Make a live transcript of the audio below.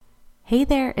Hey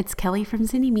there, it's Kelly from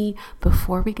Zynnyme.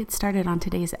 Before we get started on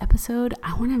today's episode,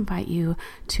 I want to invite you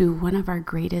to one of our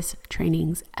greatest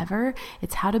trainings ever.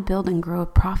 It's how to build and grow a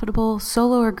profitable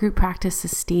solo or group practice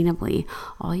sustainably.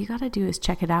 All you got to do is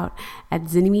check it out at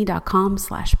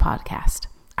zynnyme.com/podcast.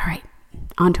 All right,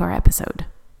 on to our episode.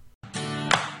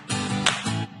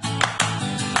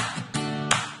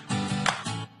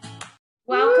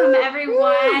 Welcome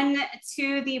everyone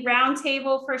to the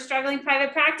Roundtable for Struggling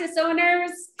Private Practice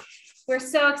Owners. We're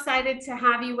so excited to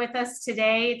have you with us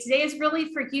today. Today is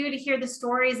really for you to hear the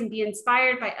stories and be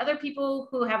inspired by other people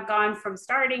who have gone from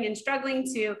starting and struggling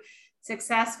to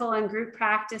successful in group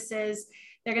practices.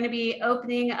 They're going to be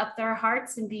opening up their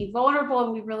hearts and be vulnerable,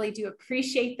 and we really do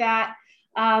appreciate that.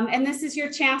 And this is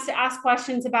your chance to ask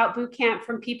questions about boot camp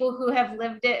from people who have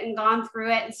lived it and gone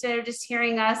through it instead of just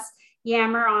hearing us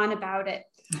yammer on about it.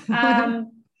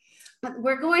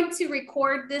 We're going to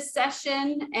record this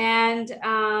session, and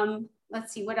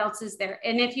let's see what else is there.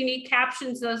 And if you need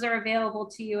captions, those are available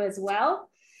to you as well.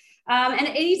 And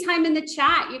anytime in the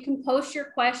chat, you can post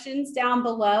your questions down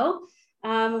below.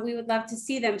 We would love to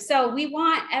see them. So we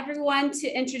want everyone to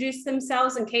introduce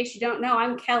themselves. In case you don't know,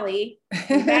 I'm Kelly.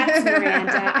 That's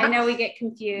Miranda. I know we get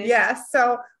confused. Yes.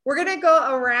 So we're going to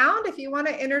go around. If you want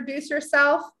to introduce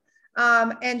yourself,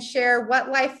 and share what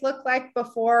life looked like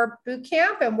before boot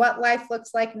camp and what life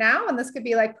looks like now. And this could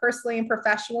be like personally and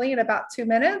professionally in about 2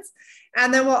 minutes.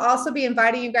 And then we'll also be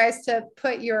inviting you guys to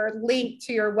put your link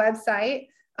to your website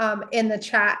in the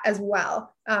chat as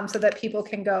well, so that people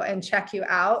can go and check you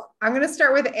out. I'm going to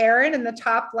start with Erin in the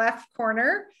top left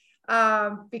corner,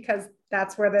 because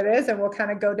that's where that is. And we'll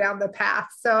kind of go down the path.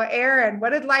 So Erin, what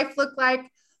did life look like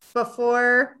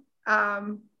before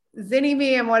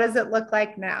Zynnyme, and what does it look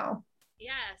like now?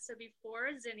 Yeah, so before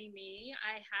Zynnyme,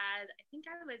 I think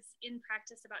I was in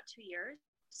practice about 2 years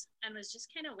and was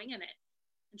just kind of winging it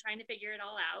and trying to figure it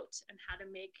all out and how to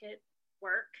make it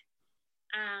work.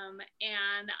 And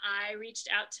I reached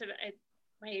out to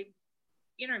my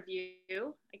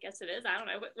interview, I guess it is, I don't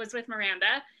know, was with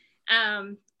Miranda.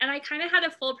 And I kind of had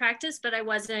a full practice, but I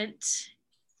wasn't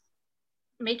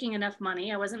making enough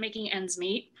money. I wasn't making ends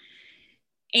meet.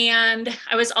 And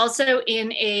I was also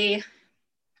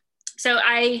so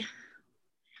I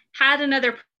had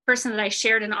another person that I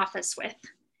shared an office with,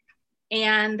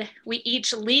 and we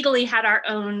each legally had our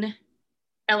own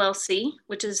LLC,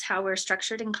 which is how we're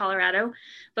structured in Colorado,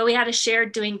 but we had a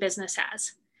shared doing business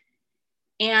as.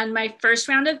 And my first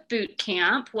round of boot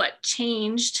camp, what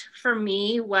changed for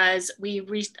me was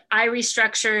I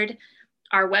restructured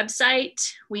our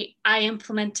website. I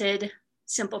implemented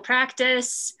Simple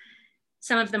Practice,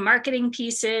 some of the marketing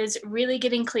pieces, really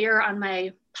getting clear on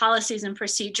my policies and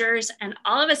procedures. And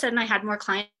all of a sudden I had more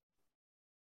clients.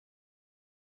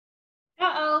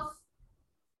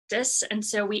 And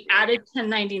so we added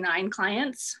 1099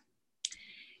 clients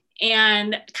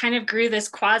and kind of grew this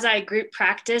quasi group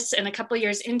practice. And a couple of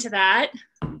years into that,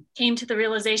 came to the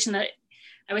realization that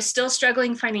I was still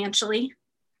struggling financially.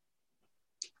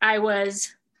 I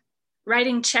was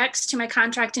writing checks to my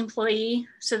contract employee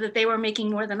so that they were making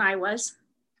more than I was.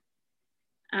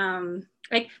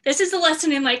 Like, this is a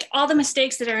lesson in like all the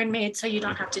mistakes that Erin made, so you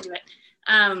don't have to do it.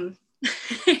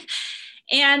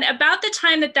 And about the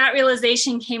time that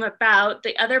realization came about,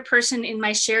 the other person in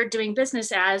my shared doing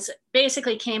business as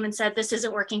basically came and said, this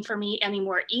isn't working for me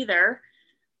anymore either.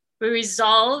 We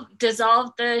dissolved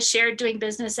the shared doing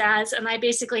business as, and I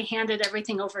basically handed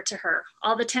everything over to her.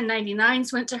 All the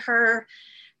 1099s went to her,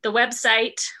 the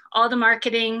website, all the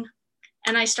marketing,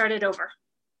 and I started over.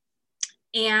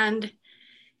 And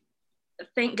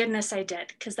thank goodness I did,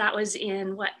 because that was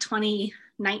in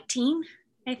 2019,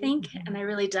 I think. Mm-hmm. And I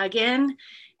really dug in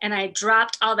and I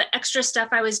dropped all the extra stuff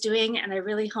I was doing. And I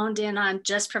really honed in on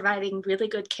just providing really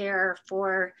good care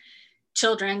for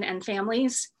children and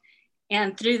families.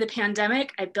 And through the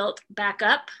pandemic, I built back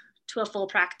up to a full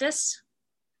practice.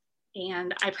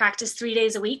 And I practice 3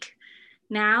 days a week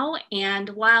now. And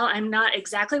while I'm not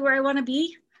exactly where I want to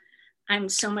be, I'm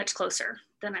so much closer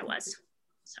than I was.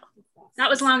 So that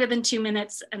was longer than 2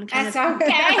 minutes. And That's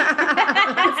okay.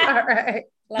 That's all right.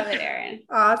 Love it, Erin.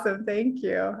 Awesome. Thank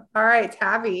you. All right,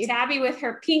 Tabby. Tabby with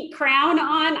her pink crown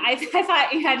on. I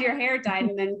thought you had your hair dyed,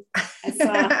 and then I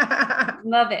saw.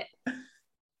 Love it.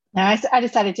 No, I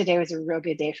decided today was a real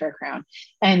good day for a crown,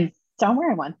 and so I'm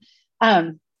wearing one.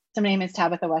 So my name is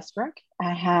Tabitha Westbrook.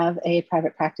 I have a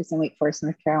private practice in Wake Forest,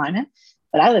 North Carolina,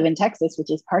 but I live in Texas,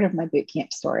 which is part of my boot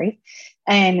camp story.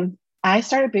 And I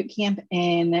started boot camp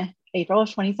in April of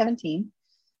 2017.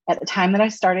 At the time that I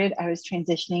started, I was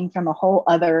transitioning from a whole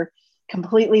other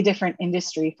completely different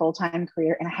industry, full-time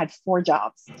career. And I had 4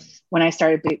 jobs when I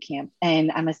started boot camp,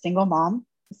 and I'm a single mom.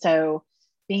 So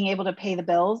being able to pay the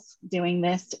bills doing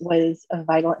this was of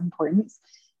vital importance.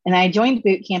 And I joined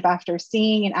boot camp after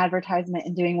seeing an advertisement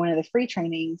and doing one of the free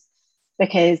trainings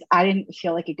because I didn't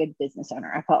feel like a good business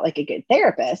owner. I felt like a good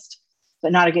therapist,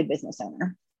 but not a good business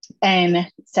owner. And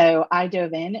so I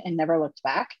dove in and never looked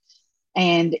back.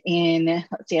 And I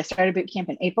started boot camp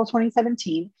in April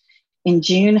 2017. On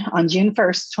June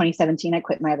 1st, 2017, I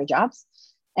quit my other jobs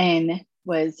and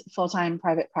was full-time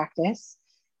private practice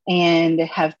and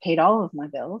have paid all of my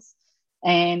bills.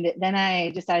 And then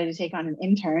I decided to take on an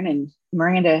intern, and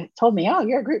Miranda told me, "Oh,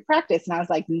 you're a group practice." And I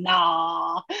was like,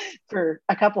 "Nah," for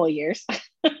a couple of years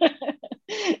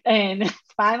and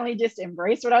finally just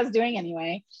embraced what I was doing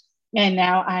anyway. And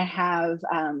now I have,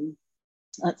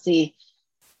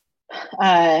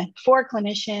 4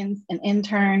 clinicians, an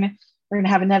intern. We're going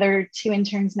to have another 2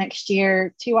 interns next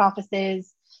year, 2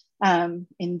 offices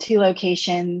in 2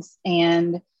 locations.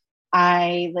 And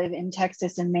I live in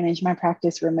Texas and manage my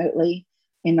practice remotely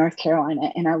in North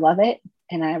Carolina. And I love it.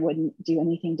 And I wouldn't do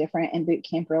anything different. And boot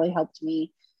camp really helped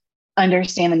me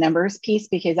understand the numbers piece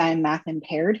because I am math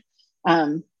impaired.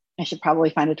 I should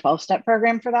probably find a 12-step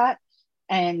program for that.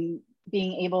 And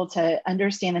being able to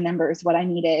understand the numbers, what I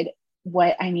needed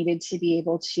to be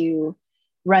able to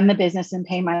run the business and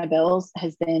pay my bills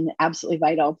has been absolutely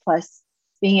vital. Plus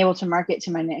being able to market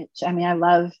to my niche. I mean, I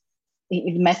love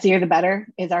the messier, the better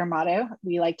is our motto.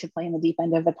 We like to play in the deep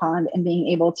end of the pond, and being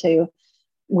able to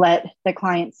let the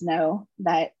clients know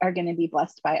that are going to be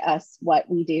blessed by us, what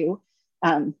we do,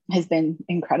 has been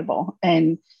incredible.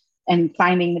 And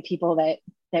finding the people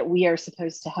that we are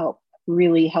supposed to help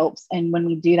really helps. And when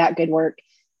we do that good work,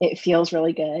 it feels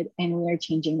really good, and we are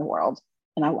changing the world.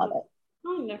 And I love it.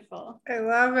 Wonderful. I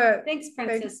love it. Thanks,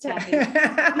 Princess Tabby.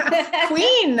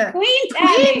 Queen Tabby.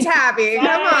 Queen Tabby.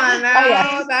 Come on now. Oh,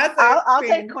 yeah. That's I'll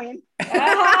take Queen.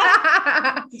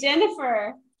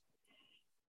 Jennifer.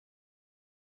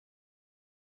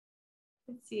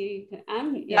 Let's see.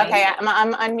 Okay,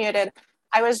 I'm unmuted.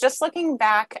 I was just looking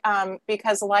back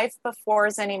because life before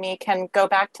Zinni can go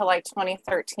back to like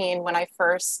 2013 when I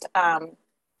first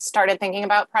started thinking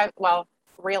about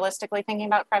realistically thinking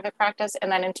about private practice.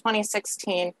 And then in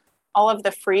 2016, all of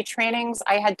the free trainings,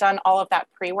 I had done all of that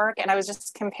pre-work, and I was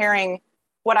just comparing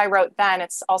what I wrote then.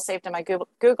 It's all saved in my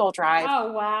Google Drive.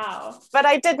 Oh, wow. But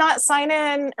I did not sign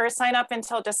in or sign up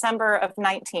until December of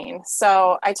 19.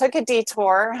 So I took a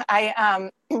detour.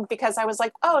 Because I was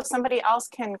like, oh, somebody else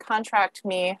can contract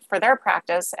me for their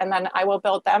practice, and then I will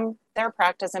build them their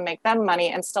practice and make them money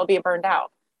and still be burned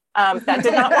out. That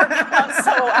did not work out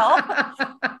so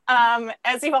well.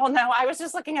 As you all know, I was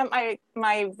just looking at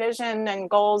my vision and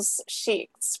goals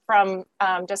sheets from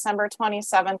December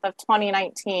 27th of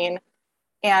 2019.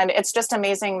 And it's just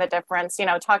amazing the difference,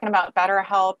 talking about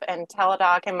BetterHelp and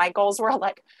Teladoc. And my goals were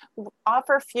like,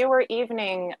 offer fewer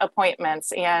evening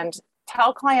appointments and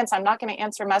tell clients I'm not going to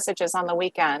answer messages on the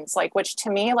weekends, which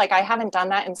to me, I haven't done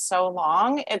that in so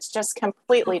long. It's just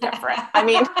completely different. I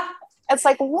mean, it's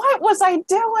like, what was I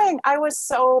doing? I was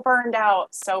so burned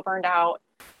out.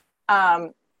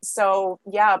 So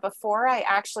yeah, before I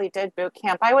actually did boot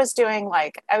camp, I was doing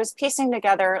I was piecing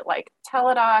together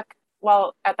Teladoc.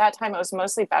 Well, at that time, it was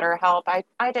mostly BetterHelp.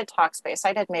 I did Talkspace.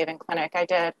 I did Maven Clinic. I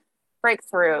did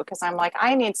Breakthrough because I'm like,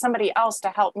 I need somebody else to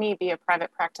help me be a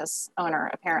private practice owner,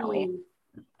 apparently.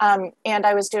 And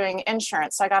I was doing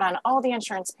insurance. So I got on all the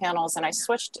insurance panels, and I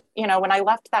switched, when I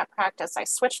left that practice, I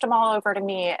switched them all over to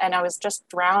me, and I was just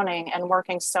drowning and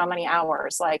working so many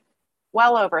hours,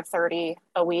 well over 30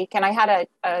 a week. And I had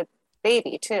a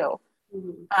baby too.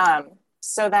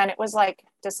 So then it was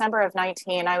December of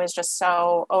 19, I was just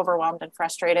so overwhelmed and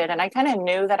frustrated. And I kind of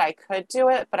knew that I could do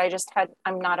it, but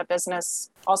I'm not a business,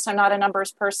 also not a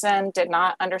numbers person, did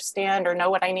not understand or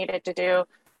know what I needed to do.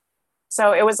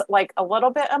 So it was a little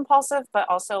bit impulsive, but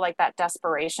also that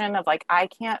desperation of I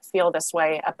can't feel this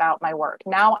way about my work.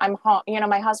 Now I'm home,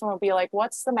 my husband would be like,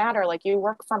 what's the matter? You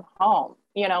work from home,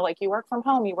 you work from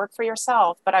home, you work for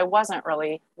yourself, but I wasn't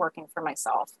really working for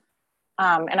myself.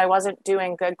 And I wasn't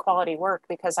doing good quality work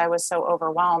because I was so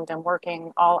overwhelmed and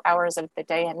working all hours of the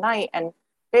day and night and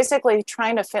basically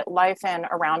trying to fit life in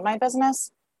around my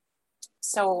business.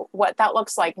 So what that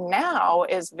looks like now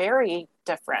is very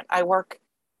different. I work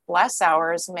less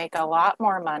hours, make a lot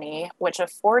more money, which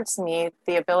affords me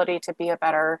the ability to be a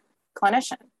better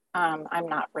clinician. I'm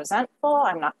not resentful.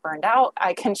 I'm not burned out.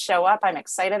 I can show up. I'm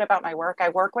excited about my work. I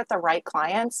work with the right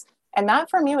clients. And that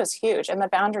for me was huge. And the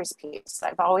boundaries piece,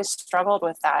 I've always struggled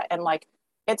with that. And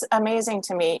it's amazing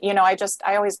to me,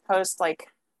 I always post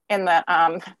in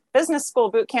the business school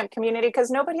boot camp community,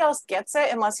 because nobody else gets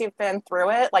it unless you've been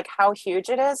through it, like how huge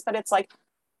it is. But it's like,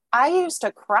 I used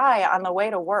to cry on the way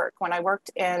to work when I worked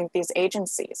in these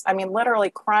agencies. I mean, literally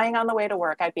crying on the way to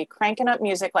work. I'd be cranking up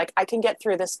music, like, I can get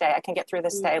through this day. I can get through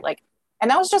this day. Like,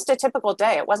 and that was just a typical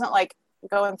day. It wasn't like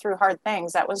going through hard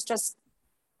things. That was just,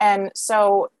 and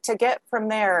so to get from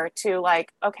there to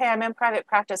like, okay, I'm in private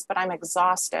practice, but I'm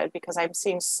exhausted because I'm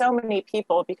seeing so many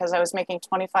people because I was making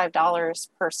 $25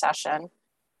 per session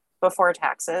before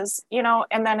taxes, you know,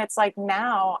 and then it's like,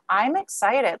 now I'm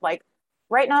excited. Like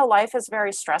right now, life is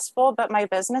very stressful, but my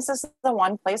business is the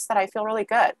one place that I feel really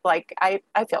good. Like I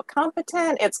feel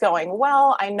competent. It's going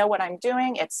well. I know what I'm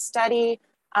doing. It's steady.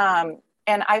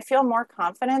 And I feel more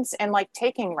confidence in like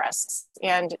taking risks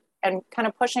and kind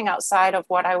of pushing outside of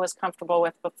what I was comfortable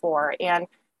with before. And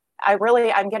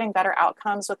I'm getting better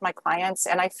outcomes with my clients,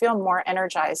 and I feel more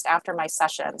energized after my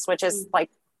sessions, which is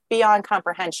like beyond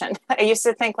comprehension. I used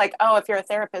to think like, oh, if you're a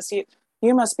therapist, you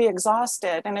must be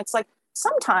exhausted. And it's like,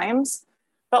 sometimes,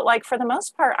 but like for the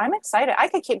most part, I'm excited. I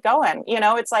could keep going, you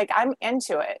know, it's like, I'm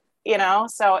into it, you know?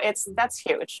 So that's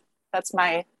huge. That's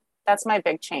my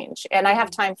big change. And I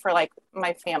have time for like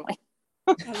my family.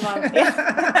 I love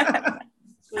that.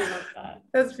 I love that.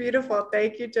 That's beautiful.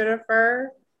 Thank you,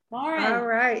 Jennifer. Lauren. All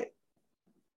right.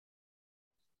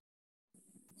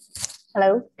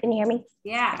 Hello, can you hear me?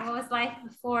 Yeah. What was life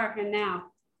before and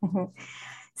now?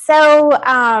 So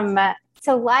I'm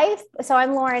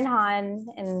Lauren Hahn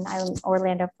and I'm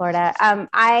Orlando, Florida.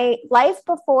 Life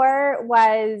before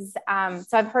was,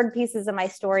 so I've heard pieces of my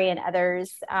story and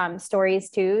others' stories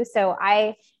too. So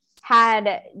I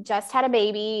had just had a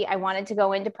baby. I wanted to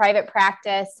go into private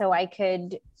practice so I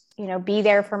could, you know, be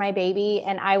there for my baby.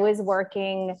 And I was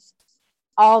working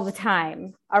all the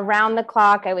time around the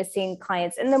clock. I was seeing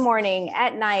clients in the morning,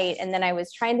 at night. And then I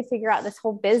was trying to figure out this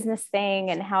whole business thing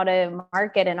and how to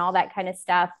market and all that kind of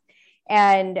stuff.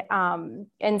 And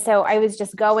so I was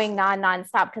just going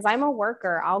nonstop because I'm a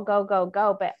worker. I'll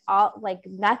go, but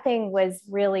nothing was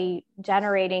really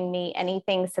generating me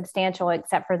anything substantial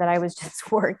except for that I was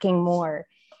just working more.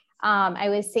 I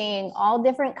was seeing all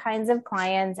different kinds of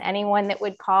clients. Anyone that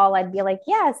would call, I'd be like,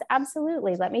 yes,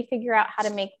 absolutely. Let me figure out how to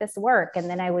make this work. And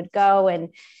then I would go and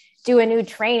do a new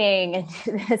training and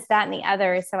do this, that, and the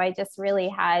other. So I just really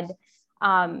had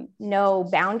no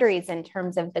boundaries in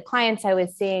terms of the clients I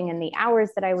was seeing and the hours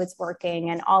that I was working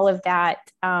and all of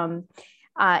that.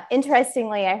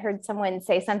 Interestingly, I heard someone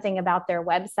say something about their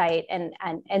website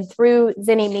and through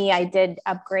Zynnyme, I did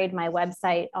upgrade my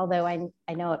website, although I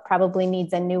know it probably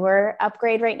needs a newer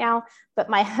upgrade right now, but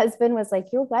my husband was like,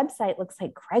 your website looks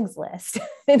like Craigslist.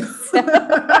 And so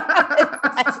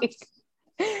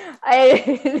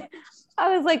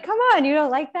I was like, come on, you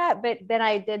don't like that? But then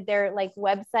I did their like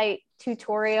website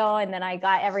tutorial and then I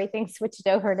got everything switched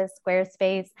over to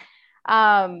Squarespace.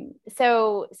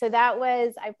 So that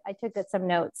was, I took some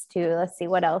notes too. Let's see,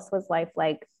 what else was life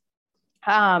like?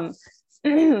 So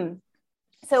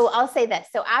I'll say this.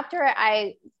 So after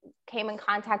I came in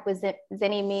contact with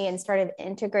Zynnyme and started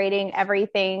integrating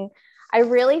everything, I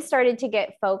really started to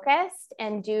get focused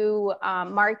and do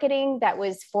marketing that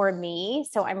was for me.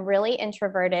 So I'm really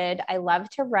introverted. I love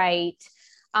to write.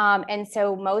 And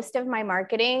so most of my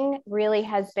marketing really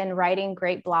has been writing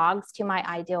great blogs to my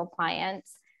ideal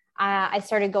clients. I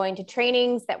started going to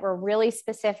trainings that were really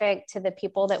specific to the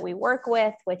people that we work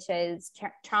with, which is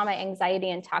trauma, anxiety,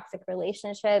 and toxic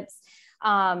relationships.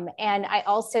 And I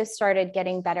also started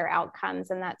getting better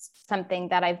outcomes. And that's something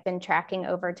that I've been tracking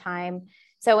over time.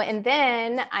 So, and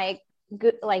then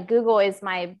Google is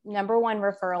my number one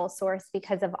referral source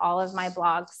because of all of my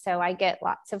blogs. So I get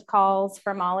lots of calls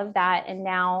from all of that. And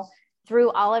now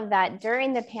through all of that,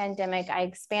 during the pandemic, I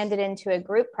expanded into a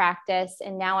group practice.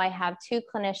 And now I have 2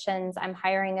 clinicians. I'm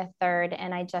hiring a 3rd,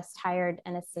 and I just hired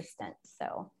an assistant.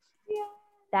 So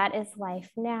that is life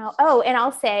now. Oh, and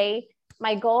I'll say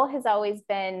my goal has always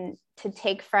been to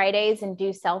take Fridays and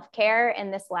do self-care.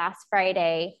 And this last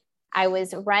Friday, I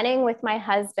was running with my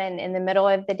husband in the middle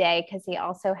of the day because he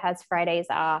also has Fridays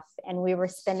off, and we were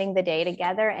spending the day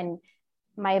together, and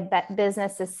my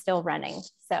business is still running.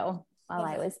 So while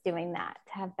I was doing that,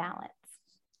 to have balance.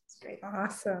 That's great.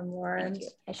 Awesome, Lauren. Thank you.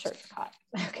 My shirt's caught.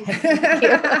 Okay. Thank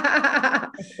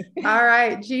you. All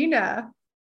right, Gina.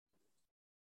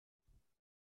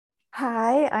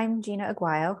 Hi, I'm Gina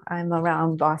Aguayo. I'm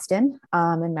around Boston,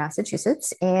 in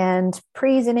Massachusetts, and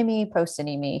pre-Zynnyme,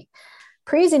 post-Zynnyme.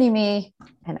 Pre-Zynnyme,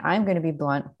 and I'm going to be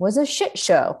blunt, was a shit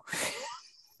show.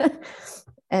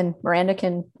 And Miranda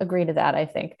can agree to that, I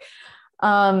think.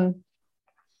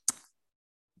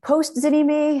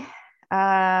 Post-Zynnyme,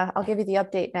 I'll give you the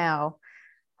update now.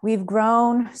 we've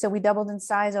grown. So we doubled in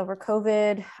size over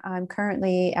COVID. I'm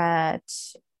currently at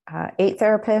 8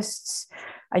 therapists.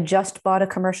 I just bought a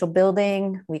commercial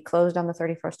building. We closed on the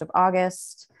 31st of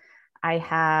August. I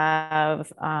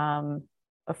have a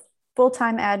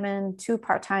full-time admin, 2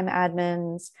 part-time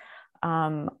admins.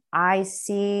 I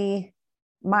see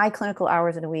my clinical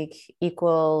hours in a week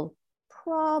equal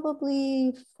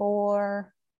probably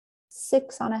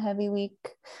 6 on a heavy week.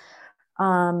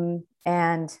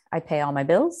 And I pay all my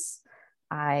bills.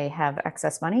 I have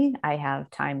excess money. I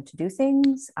have time to do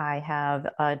things. I have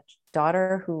a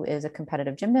daughter who is a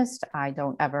competitive gymnast. I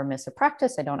don't ever miss a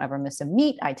practice. I don't ever miss a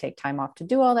meet. I take time off to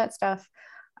do all that stuff.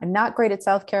 I'm not great at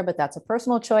self-care, but that's a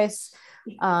personal choice.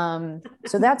 So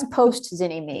that's post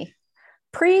Zynnyme.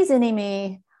 Pre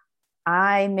Zynnyme,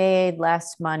 I made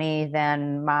less money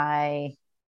than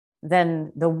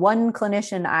the one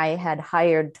clinician I had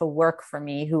hired to work for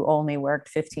me, who only worked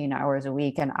 15 hours a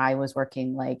week, and I was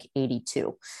working like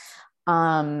 82.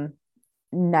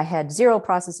 I had 0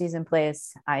 processes in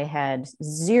place. I had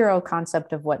 0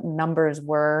 concept of what numbers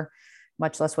were,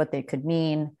 much less what they could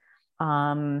mean.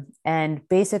 And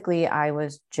basically, I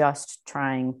was just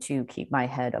trying to keep my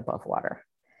head above water.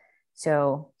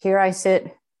 So here I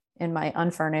sit in my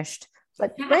unfurnished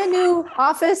but brand new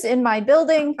office in my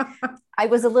building. I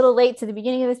was a little late to the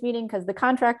beginning of this meeting because the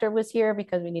contractor was here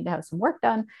because we need to have some work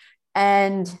done.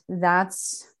 And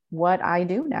that's what I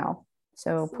do now.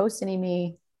 So post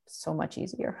Zynnyme, so much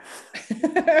easier.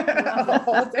 A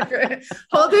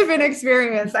whole different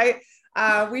experience.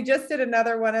 We just did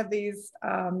another one of these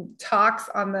talks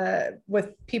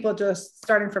with people just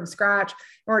starting from scratch.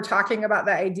 And we're talking about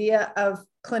the idea of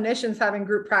clinicians having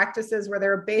group practices where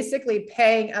they're basically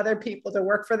paying other people to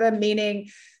work for them, meaning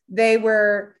they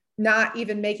were not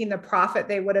even making the profit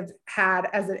they would have had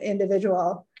as an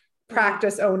individual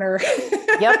practice owner.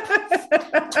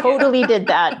 Yep. Totally did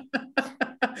that.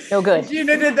 No good.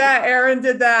 Gina did that. Erin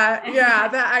did that. Yeah.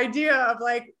 The idea of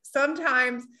like,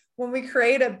 sometimes when we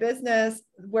create a business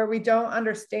where we don't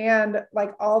understand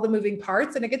like all the moving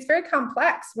parts, and it gets very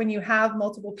complex when you have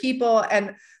multiple people,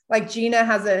 and like Gina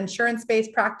has an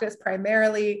insurance-based practice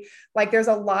primarily, like there's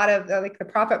a lot of like the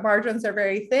profit margins are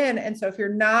very thin. And so if you're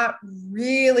not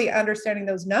really understanding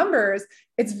those numbers,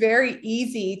 it's very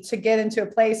easy to get into a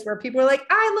place where people are like,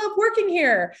 I love working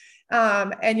here.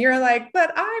 And you're like,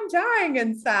 but I'm dying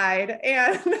inside.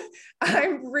 And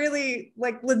I'm really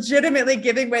like legitimately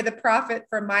giving away the profit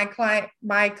from my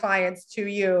clients to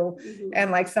you. Mm-hmm.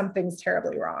 And like something's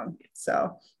terribly wrong.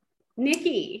 So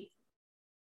Nikki.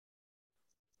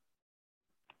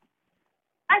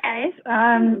 Hi guys,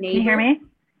 can you hear me?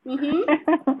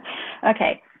 Mm-hmm.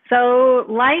 Okay, so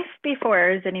life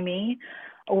before Zynnyme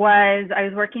was I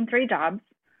was working 3 jobs.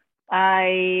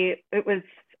 I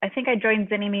think I joined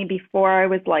Zynnyme before I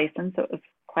was licensed, so it was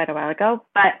quite a while ago.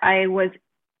 But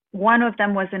one of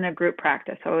them was in a group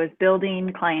practice, so I was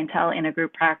building clientele in a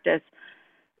group practice.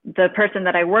 The person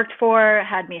that I worked for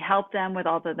had me help them with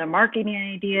all of the marketing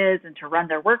ideas and to run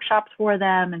their workshops for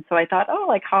them. And so I thought, oh,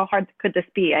 like how hard could this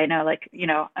be? I know, like, you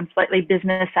know, I'm slightly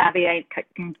business savvy. I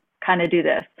can kind of do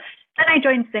this. Then I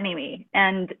joined Zynnyme,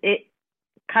 and it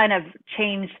kind of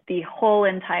changed the whole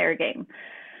entire game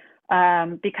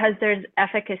because there's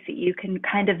efficacy. You can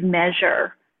kind of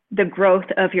measure the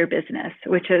growth of your business,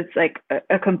 which is like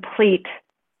a complete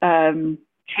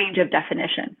change of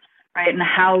definition. Right, and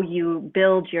how you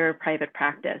build your private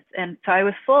practice. And so I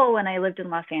was full when I lived in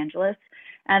Los Angeles.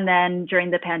 And then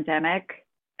during the pandemic,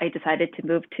 I decided to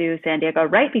move to San Diego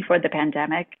right before the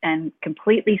pandemic and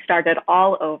completely started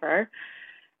all over.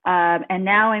 And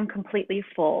now I'm completely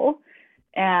full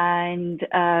and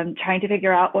trying to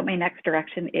figure out what my next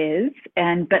direction is.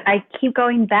 But I keep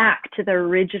going back to the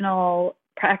original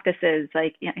practices,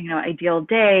 like, you know, Ideal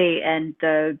Day and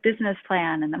the business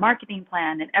plan and the marketing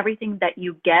plan, and everything that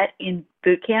you get in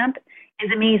boot camp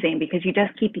is amazing because you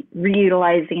just keep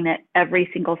reutilizing it every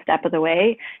single step of the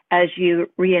way as you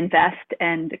reinvest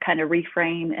and kind of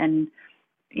reframe and,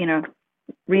 you know,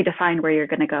 redefine where you're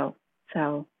going to go.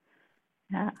 So,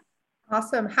 yeah.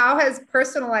 Awesome. How has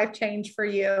personal life changed for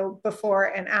you before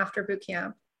and after boot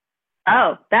camp?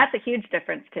 Oh, that's a huge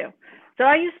difference too. So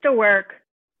I used to work,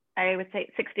 I would say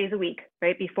 6 days a week,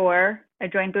 right before I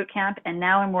joined boot camp. And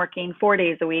now I'm working 4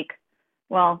 days a week.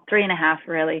 Well, 3.5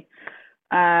 really.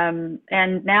 And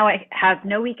now I have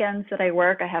no weekends that I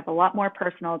work. I have a lot more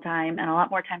personal time and a lot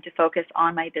more time to focus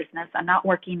on my business. I'm not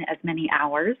working as many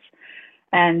hours.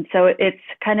 And so it's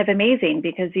kind of amazing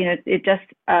because, you know, it just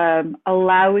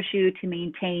allows you to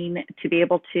maintain, to be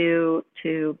able to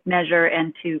measure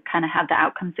and to kind of have the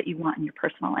outcomes that you want in your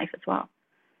personal life as well.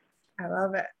 I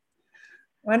love it.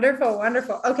 Wonderful,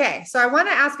 wonderful. Okay, so I want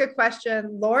to ask a question.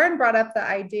 Lauren brought up the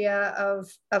idea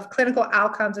of clinical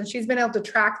outcomes, and she's been able to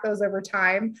track those over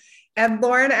time. And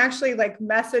Lauren actually like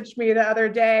messaged me the other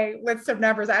day with some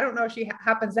numbers. I don't know if she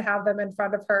happens to have them in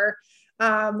front of her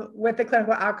with the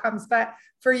clinical outcomes, but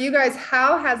for you guys,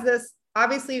 how has this,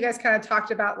 obviously you guys kind of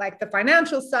talked about like the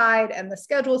financial side and the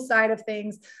schedule side of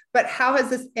things, but how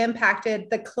has this impacted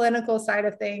the clinical side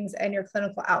of things and your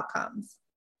clinical outcomes?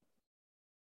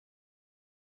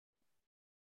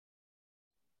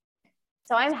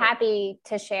 So I'm happy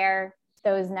to share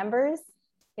those numbers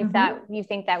if that you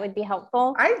think that would be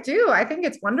helpful. I do. I think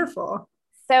it's wonderful.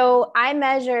 So I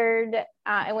measured,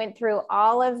 I went through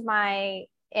all of my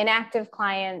inactive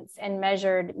clients and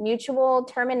measured mutual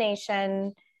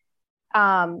termination,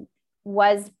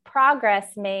 was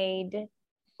progress made,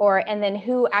 and then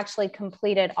who actually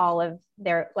completed all of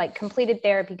their, like completed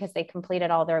therapy because they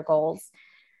completed all their goals.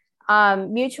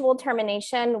 Mutual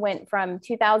termination went from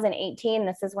 2018,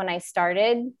 this is when I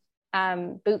started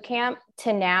boot camp,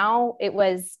 to now. It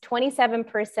was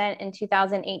 27% in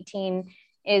 2018,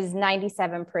 is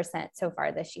 97% so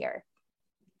far this year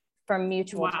from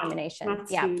mutual termination.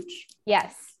 That's huge.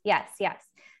 Yes.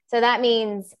 So that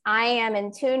means I am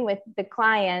in tune with the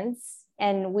clients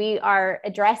and we are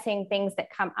addressing things that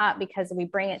come up because we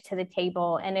bring it to the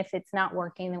table. And if it's not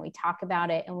working, then we talk about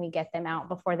it and we get them out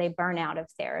before they burn out of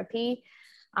therapy.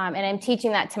 And I'm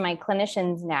teaching that to my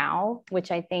clinicians now,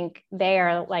 which I think they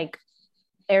are like,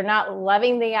 they're not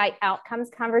loving the outcomes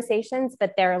conversations,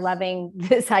 but they're loving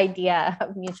this idea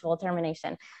of mutual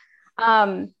termination.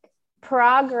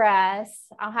 Progress,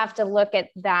 I'll have to look at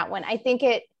that one. I think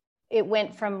it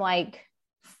went from like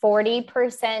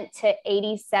 40% to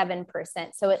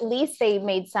 87%. So at least they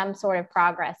made some sort of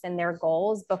progress in their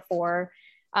goals before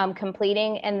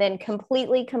completing, and then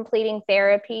completely completing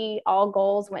therapy. All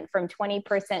goals went from 20%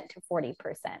 to 40%.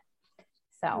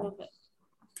 So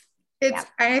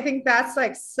I think that's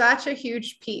like such a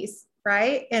huge piece,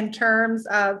 right? In terms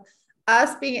of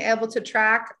us being able to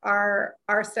track our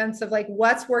sense of like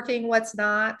what's working, what's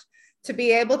not, to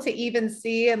be able to even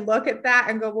see and look at that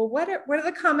and go, well, what are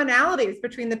the commonalities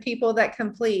between the people that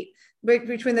complete,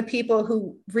 between the people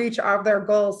who reach all their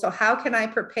goals? So how can I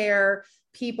prepare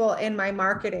people in my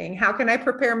marketing? How can I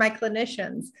prepare my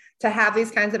clinicians to have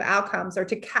these kinds of outcomes or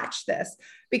to catch this?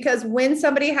 Because when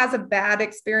somebody has a bad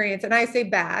experience, and I say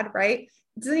bad, right?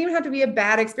 It doesn't even have to be a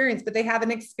bad experience, but they have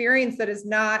an experience that is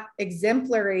not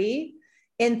exemplary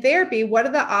in therapy. What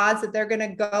are the odds that they're going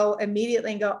to go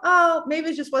immediately and go, oh,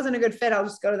 maybe it just wasn't a good fit, I'll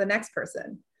just go to the next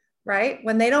person, right?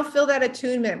 When they don't feel that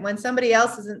attunement, when somebody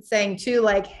else isn't saying too,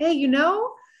 like, hey,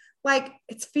 like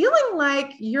it's feeling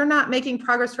like you're not making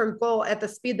progress toward goal at the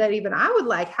speed that even I would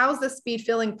like. How's the speed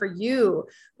feeling for you?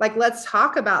 Like, let's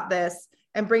talk about this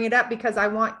and bring it up because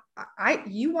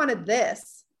you wanted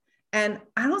this. And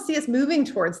I don't see us moving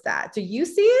towards that. Do you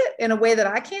see it in a way that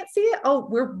I can't see it? Oh,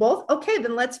 we're both okay.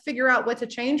 Then let's figure out what to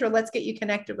change, or let's get you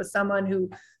connected with someone who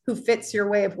fits your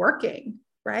way of working,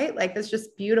 right? Like, that's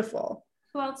just beautiful.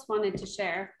 Who else wanted to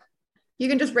share? You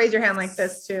can just raise your hand like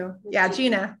this too. Yeah,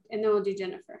 Gina. And then we'll do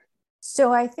Jennifer.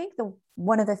 So I think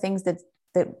one of the things that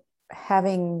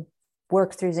having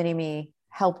worked through Zynnyme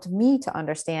helped me to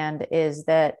understand is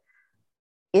that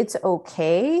it's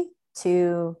okay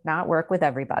to not work with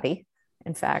everybody.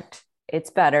 In fact, it's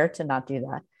better to not do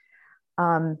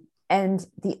that. And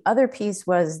the other piece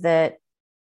was that,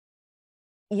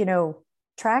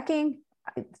 tracking,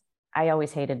 I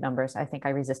always hated numbers. I think I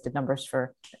resisted numbers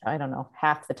for, I don't know,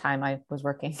 half the time I was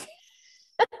working.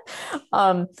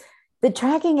 The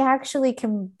tracking actually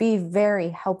can be very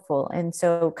helpful. And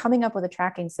so coming up with a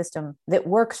tracking system that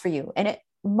works for you, and it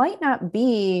might not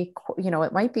be,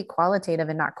 it might be qualitative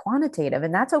and not quantitative,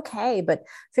 and that's okay, but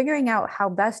figuring out how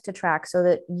best to track so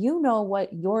that you know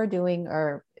what you're doing,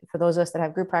 or for those of us that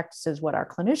have group practices, what our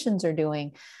clinicians are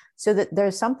doing, so that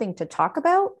there's something to talk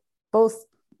about, both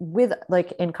with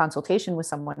like in consultation with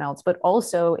someone else, but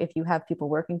also if you have people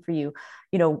working for you,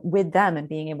 with them, and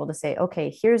being able to say,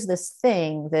 okay, here's this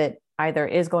thing that either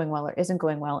is going well or isn't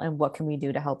going well, and what can we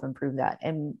do to help improve that?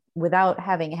 And without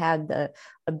having had the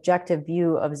objective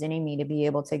view of Zynnyme to be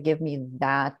able to give me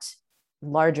that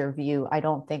larger view, I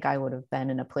don't think I would have been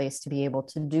in a place to be able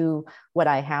to do what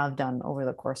I have done over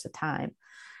the course of time.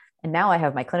 And now I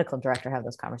have my clinical director have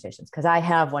those conversations because I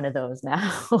have one of those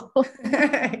now.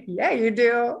 Yeah, you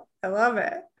do. I love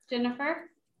it. Jennifer?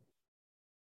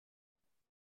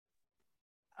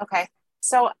 Okay.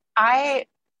 So I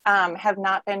have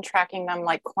not been tracking them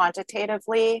like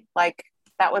quantitatively, like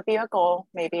that would be a goal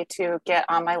maybe to get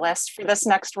on my list for this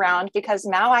next round, because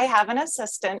now I have an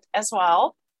assistant as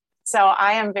well. So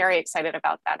I am very excited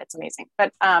about that. It's amazing.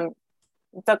 But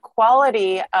the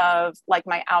quality of like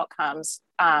my outcomes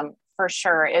for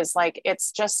sure is like,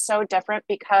 it's just so different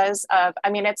because of, I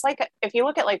mean, it's like, if you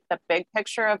look at like the big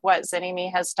picture of what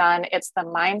Zynnyme has done, it's the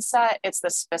mindset, it's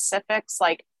the specifics,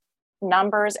 like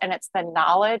numbers, and it's the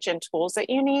knowledge and tools that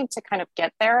you need to kind of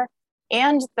get there.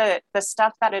 And the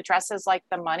stuff that addresses like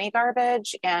the money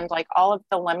garbage and like all of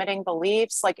the limiting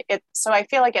beliefs, like it. So I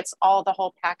feel like it's all the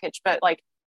whole package, but like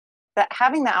that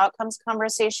having the outcomes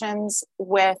conversations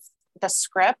with the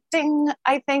scripting,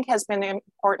 I think has been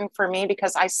important for me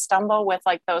because I stumble with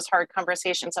like those hard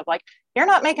conversations of like, you're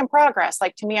not making progress.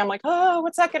 Like to me, I'm like, oh,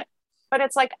 what's that gonna, but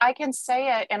it's like, I can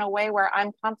say it in a way where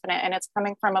I'm confident and it's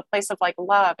coming from a place of like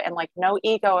love and like no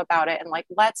ego about it. And like,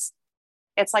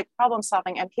 it's like problem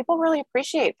solving, and people really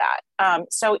appreciate that.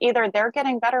 So either they're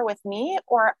getting better with me,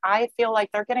 or I feel like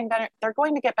they're getting better, they're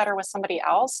going to get better with somebody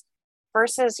else.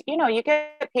 Versus, you know, you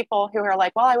get people who are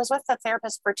like, well, I was with the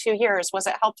therapist for 2 years. Was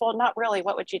it helpful? Not really.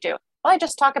 What would you do? Well, I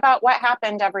just talk about what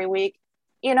happened every week.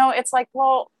 You know, it's like,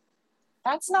 well,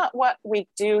 that's not what we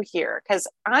do here, because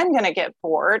I'm going to get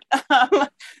bored.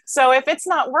 So if it's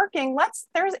not working,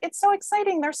 it's so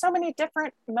exciting. There's so many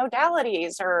different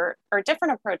modalities or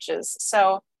different approaches.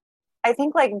 So I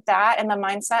think like that, and the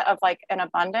mindset of like an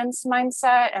abundance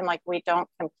mindset, and like, we don't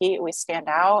compete, we stand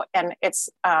out. And it's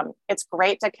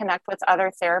great to connect with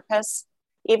other therapists,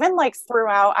 even like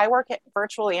throughout. I work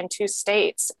virtually in 2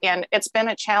 states, and it's been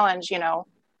a challenge, you know,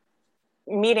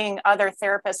 meeting other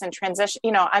therapists and transition,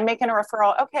 you know, I'm making a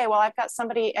referral. Okay, well, I've got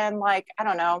somebody in like, I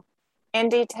don't know,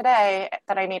 Indy today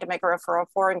that I need to make a referral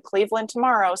for, in Cleveland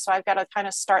tomorrow. So I've got to kind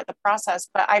of start the process,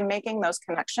 but I'm making those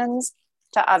connections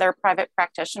to other private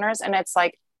practitioners. And it's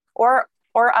like, or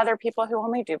other people who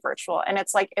only do virtual. And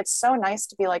it's like, it's so nice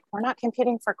to be like, we're not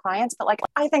competing for clients, but like,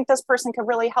 I think this person could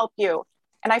really help you.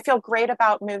 And I feel great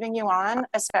about moving you on,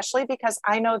 especially because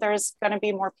I know there's going to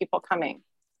be more people coming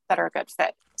that are a good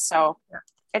fit. So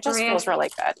it just feels really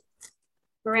good.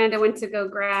 Miranda went to go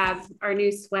grab our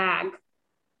new swag.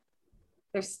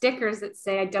 There's stickers that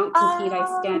say, I don't compete,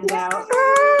 I stand out.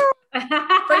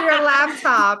 For your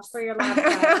laptops. For your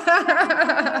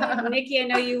laptops. Nikki, I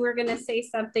know you were going to say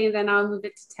something, then I'll move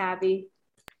it to Tabby.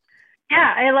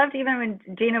 Yeah, I loved even when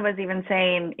Gina was even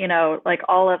saying, you know, like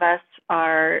all of us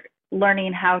are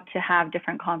learning how to have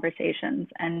different conversations.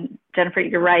 And Jennifer,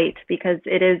 you're right, because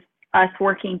it is us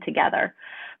working together.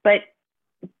 But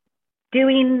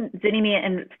doing Zynnyme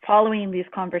and following these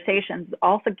conversations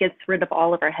also gets rid of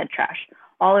all of our head trash,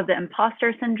 all of the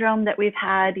imposter syndrome that we've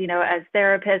had. You know, as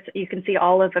therapists, you can see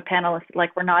all of the panelists,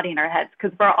 like, we're nodding our heads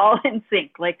because we're all in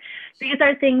sync. Like, these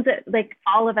are things that like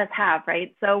all of us have,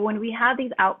 right? So when we have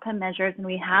these outcome measures and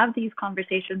we have these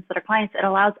conversations with our clients, it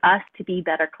allows us to be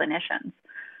better clinicians,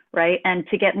 right? And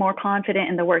to get more confident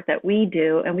in the work that we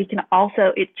do. And we can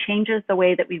also, it changes the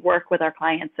way that we work with our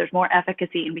clients. There's more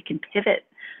efficacy, and we can pivot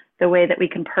the way that we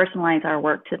can personalize our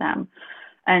work to them.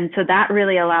 And so that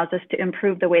really allows us to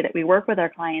improve the way that we work with our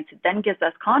clients. It then gives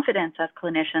us confidence as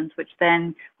clinicians, which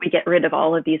then we get rid of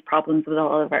all of these problems with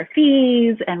all of our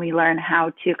fees, and we learn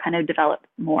how to kind of develop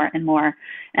more and more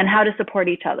and how to support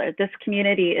each other. This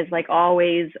community is like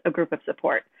always a group of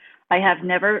support. I have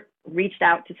never reached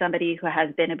out to somebody who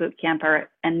has been a boot camper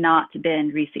and not been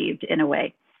received in a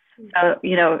way. So,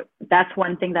 you know, that's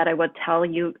one thing that I would tell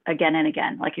you again and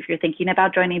again. Like, if you're thinking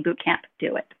about joining boot camp,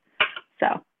 do it.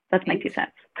 So that's my 2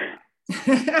 cents.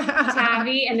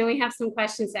 Tabby, and then we have some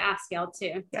questions to ask y'all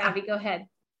too. Yeah. Tabby, go ahead.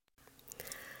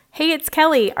 Hey, it's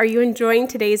Kelly. Are you enjoying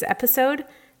today's episode?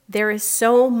 There is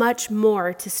so much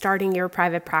more to starting your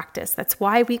private practice. That's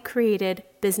why we created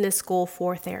Business School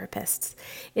for Therapists.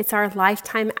 It's our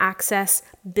lifetime access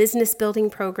business building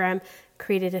program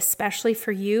created especially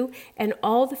for you and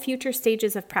all the future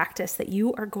stages of practice that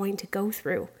you are going to go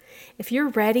through. If you're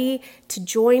ready to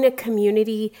join a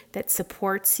community that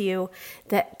supports you,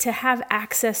 that to have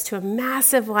access to a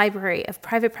massive library of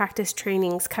private practice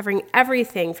trainings covering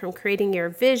everything from creating your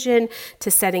vision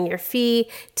to setting your fee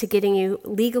to getting you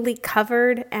legally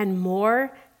covered and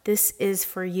more, this is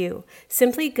for you.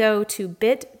 Simply go to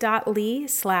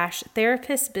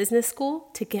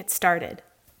bit.ly/therapistbusinessschool to get started.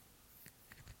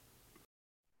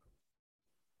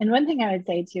 And one thing I would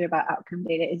say too about outcome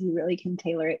data is you really can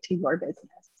tailor it to your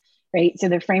business, right? So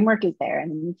the framework is there,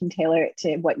 and you can tailor it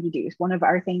to what you do. One of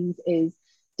our things is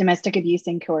domestic abuse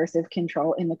and coercive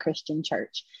control in the Christian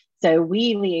church. So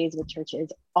we liaise with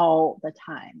churches all the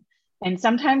time, and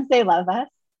sometimes they love us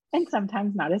and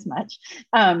sometimes not as much.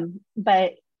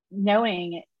 But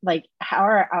knowing like how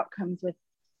are our outcomes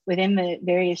within the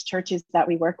various churches that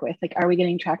we work with, like, are we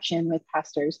getting traction with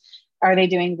pastors? Are they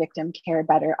doing victim care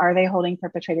better? Are they holding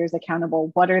perpetrators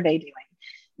accountable? What are they doing?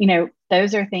 You know,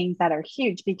 those are things that are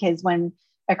huge, because when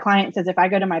a client says, if I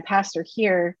go to my pastor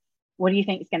here, what do you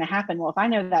think is going to happen? Well, if I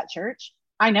know that church,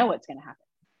 I know what's going to happen.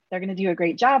 They're going to do a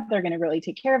great job. They're going to really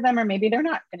take care of them, or maybe they're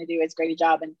not going to do as great a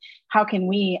job. And how can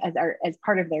we, as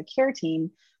part of their care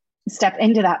team, step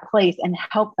into that place and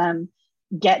help them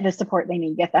get the support they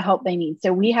need, get the help they need?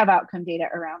 So we have outcome data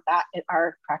around that at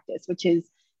our practice, which is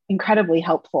incredibly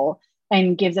helpful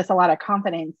and gives us a lot of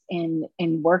confidence in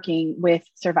working with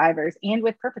survivors and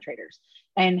with perpetrators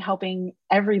and helping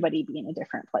everybody be in a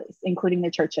different place, including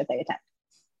the church that they attend.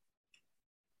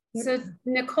 So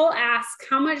Nicole asked,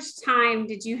 how much time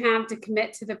did you have to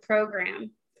commit to the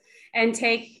program and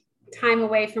take time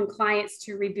away from clients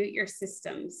to reboot your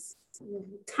systems?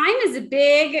 Time is a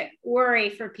big worry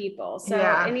for people. So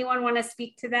anyone want to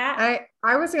speak to that?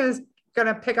 I was going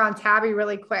to pick on Tabby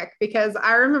really quick, because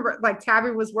I remember like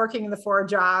Tabby was working in the 4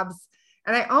 jobs,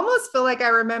 and I almost feel like I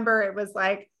remember it was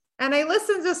like, and I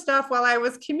listened to stuff while I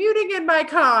was commuting in my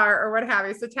car or what have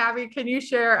you. So Tabby, can you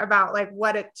share about like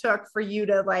what it took for you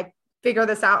to like figure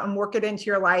this out and work it into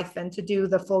your life and to do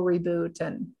the full reboot?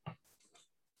 And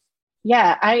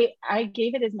yeah, I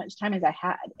gave it as much time as I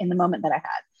had in the moment that I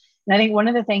had. And I think one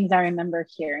of the things I remember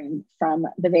hearing from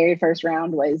the very first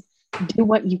round was, do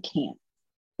what you can.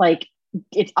 Like,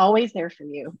 it's always there for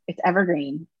you. It's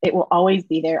evergreen. It will always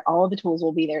be there. All of the tools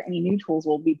will be there. Any new tools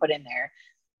will be put in there.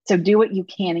 So do what you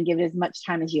can and give it as much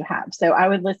time as you have. So I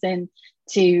would listen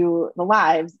to the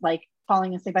lives, like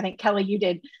falling asleep. I think Kelly, you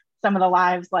did some of the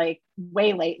lives like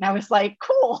way late, and I was like,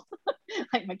 cool,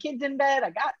 like my kid's in bed, I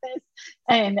got this.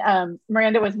 And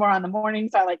Miranda was more on the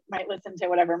morning, so I like might listen to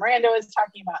whatever Miranda was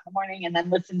talking about in the morning, and then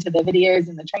listen to the videos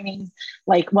and the trainings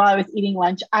like while I was eating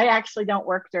lunch. I actually don't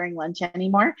work during lunch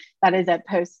anymore. That is a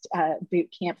post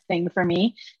boot camp thing for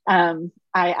me. I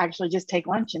actually just take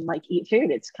lunch and like eat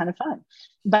food. It's kind of fun.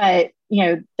 But you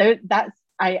know,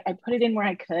 I put it in where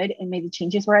I could and made the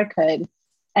changes where I could.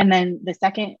 And then the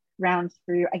second round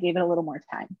through, I gave it a little more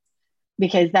time,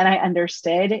 because then I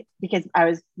understood, because I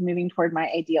was moving toward my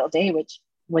ideal day, which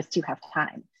was to have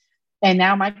time. And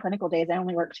now my clinical days, I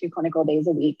only work 2 clinical days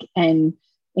a week, and,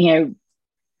 you know,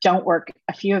 don't work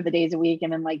a few of the days a week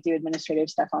and then like do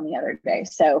administrative stuff on the other day.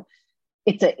 So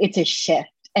it's a shift,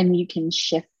 and you can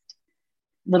shift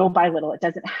little by little. It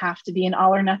doesn't have to be an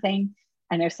all or nothing.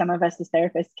 I know some of us as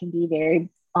therapists can be very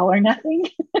all or nothing,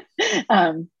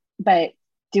 but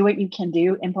do what you can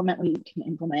do, implement what you can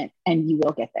implement, and you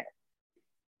will get there.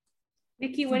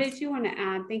 Nikki, what did you want to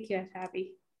add? Thank you,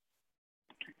 Tabby.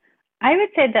 I would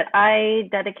say that I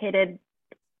dedicated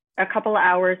a couple of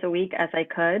hours a week as I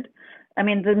could. I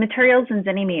mean, the materials in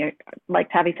Zynnyme, like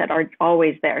Tabby said, are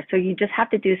always there. So you just have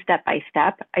to do step by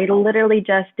step. I literally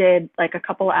just did like a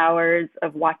couple hours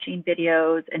of watching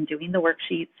videos and doing the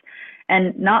worksheets,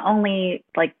 and not only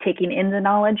like taking in the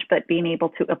knowledge, but being able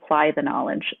to apply the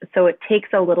knowledge. So it takes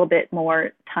a little bit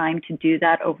more time to do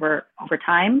that over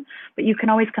time, but you can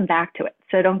always come back to it.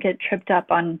 So don't get tripped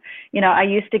up on, you know, I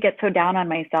used to get so down on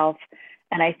myself.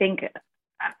 And I think,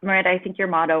 Miranda, I think your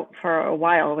motto for a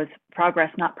while was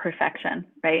progress, not perfection,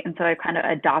 right? And so I kind of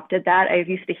adopted that. I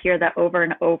used to hear that over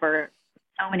and over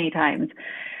so many times.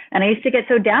 And I used to get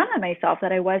so down on myself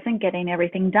that I wasn't getting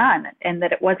everything done, and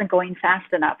that it wasn't going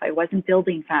fast enough. I wasn't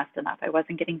building fast enough. I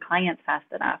wasn't getting clients fast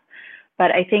enough.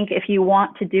 But I think if you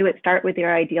want to do it, start with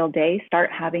your ideal day,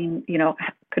 start having, you know,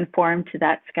 conform to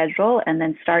that schedule, and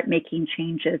then start making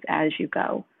changes as you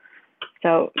go.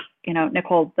 So, you know,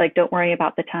 Nicole, like, don't worry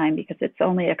about the time, because it's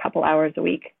only a couple hours a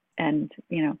week. And,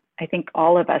 you know, I think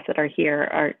all of us that are here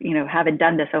are, you know, haven't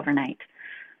done this overnight.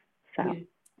 So. Yeah.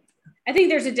 I think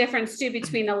there's a difference too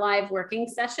between a live working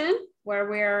session where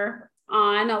we're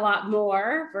on a lot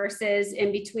more versus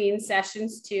in between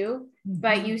sessions too,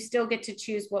 but you still get to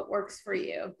choose what works for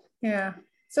you. Yeah.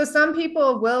 So some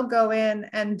people will go in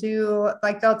and do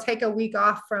like, they'll take a week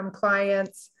off from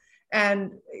clients,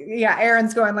 and yeah,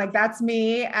 Erin's going like, that's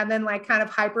me. And then like kind of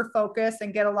hyper focus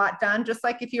and get a lot done. Just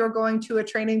like if you were going to a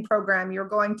training program, you're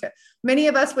going to, many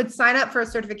of us would sign up for a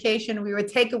certification. We would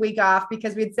take a week off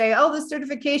because we'd say, oh, the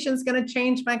certification is going to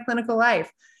change my clinical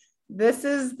life. This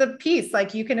is the piece.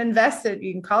 Like, you can invest it.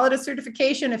 You can call it a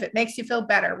certification if it makes you feel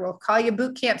better. We'll call you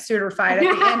boot camp certified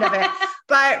at the end of it.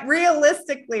 But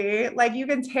realistically, like, you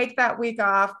can take that week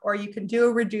off, or you can do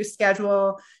a reduced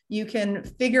schedule. You can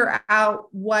figure out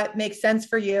what makes sense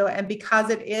for you. And because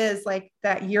it is like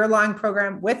that year-long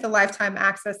program with the lifetime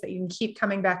access that you can keep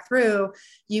coming back through,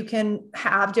 you can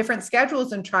have different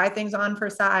schedules and try things on for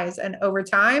size. And over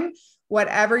time,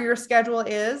 whatever your schedule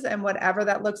is and whatever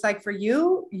that looks like for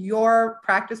you, your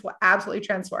practice will absolutely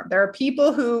transform. There are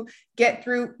people who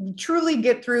truly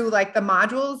get through like the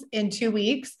modules in 2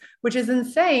 weeks, which is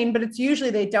insane, but it's usually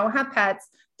they don't have pets,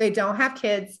 they don't have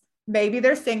kids, maybe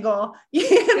they're single,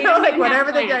 like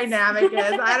whatever the dynamic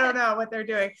is. I don't know what they're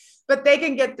doing, but they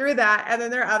can get through that. And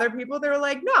then there are other people that are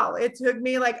like, no, it took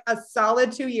me like a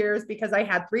solid 2 years because I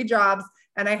had 3 jobs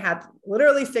and I had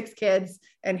literally 6 kids,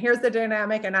 and here's the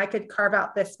dynamic, and I could carve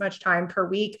out this much time per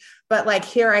week, but like,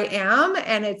 here I am,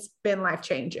 and it's been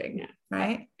life-changing. Yeah.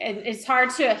 Right. And it's hard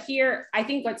to hear. I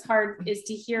think what's hard is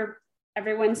to hear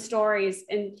everyone's stories.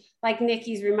 And like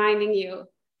Nikki's reminding you,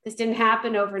 this didn't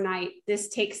happen overnight. This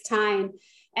takes time.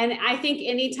 And I think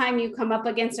anytime you come up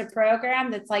against a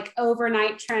program that's like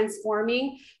overnight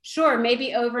transforming, sure,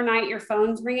 maybe overnight your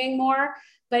phone's ringing more,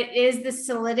 but is the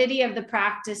solidity of the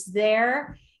practice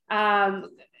there?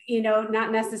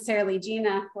 Not necessarily.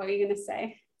 Gina, what are you going to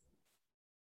say?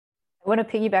 I want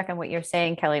to piggyback on what you're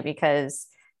saying, Kelly, because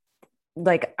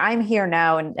like I'm here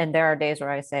now and there are days where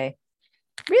I say,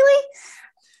 really?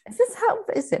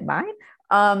 Is it mine?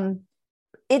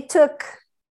 It took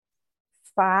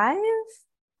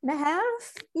 5.5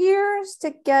 years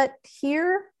to get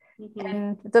here. Mm-hmm.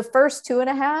 And the first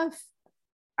 2.5,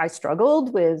 I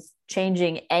struggled with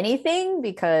changing anything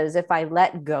because if I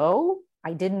let go,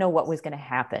 I didn't know what was going to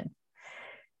happen.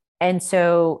 And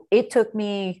so it took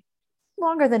me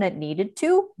longer than it needed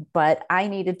to, but I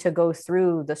needed to go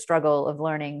through the struggle of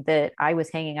learning that I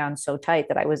was hanging on so tight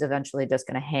that I was eventually just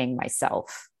going to hang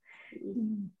myself.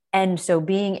 Mm-hmm. And so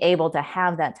being able to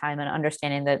have that time and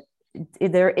understanding that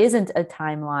there isn't a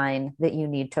timeline that you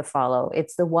need to follow.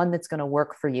 It's the one that's going to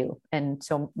work for you. And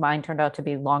so mine turned out to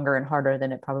be longer and harder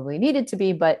than it probably needed to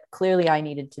be, but clearly I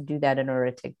needed to do that in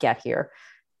order to get here.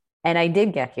 And I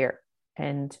did get here.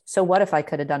 And so what if I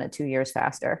could have done it 2 years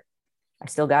faster? I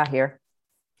still got here.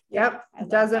 Yep. It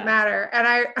doesn't matter. And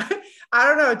I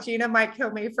don't know, Gina might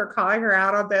kill me for calling her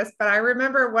out on this, but I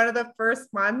remember one of the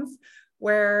first months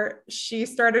where she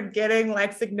started getting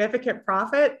like significant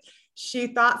profit. She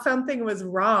thought something was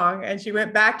wrong. And she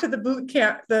went back to the boot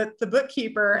camp, the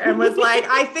bookkeeper, and was like,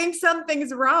 I think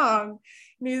something's wrong.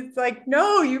 And he's like,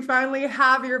 no, you finally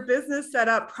have your business set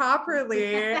up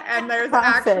properly. And there's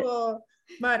profit. Actual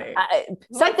money.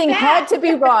 Something had to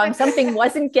be wrong. Something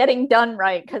wasn't getting done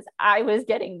right because I was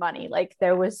getting money. Like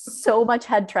there was so much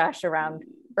head trash around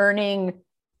earning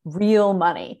real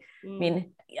money. I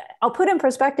mean, I'll put in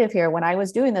perspective here. When I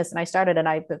was doing this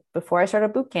and before I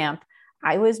started boot camp,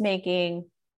 I was making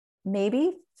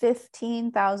maybe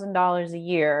 $15,000 a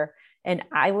year, and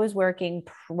I was working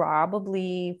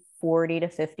probably 40 to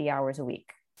 50 hours a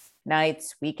week,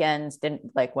 nights, weekends,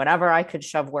 whenever I could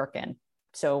shove work in.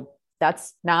 So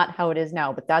that's not how it is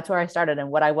now, but that's where I started and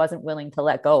what I wasn't willing to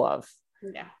let go of.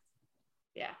 Yeah.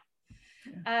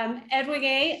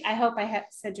 Edwige, I hope I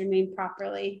said your name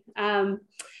properly.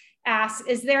 Asks,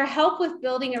 is there help with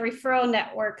building a referral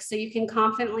network so you can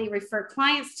confidently refer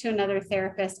clients to another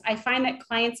therapist? I find that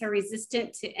clients are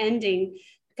resistant to ending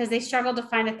because they struggle to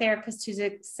find a therapist who's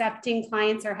accepting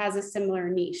clients or has a similar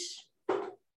niche.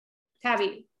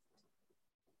 Tabby.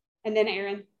 And then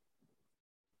Erin.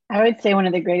 I would say one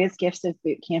of the greatest gifts of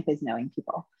boot camp is knowing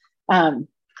people.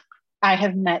 I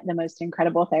have met the most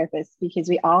incredible therapists because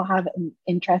we all have an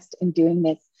interest in doing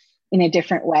this in a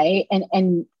different way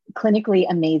and clinically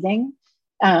amazing,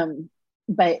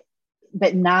 but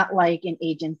not like an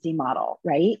agency model,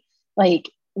 right? Like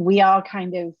we all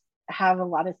kind of have a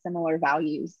lot of similar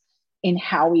values in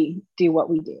how we do what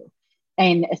we do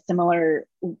and a similar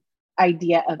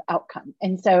idea of outcome.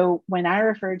 And so when I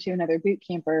refer to another boot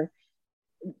camper,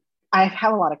 I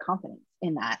have a lot of confidence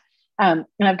in that. And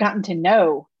I've gotten to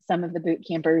know some of the boot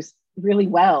campers really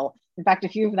well. In fact, a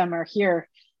few of them are here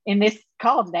in this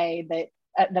call today that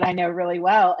I know really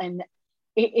well. And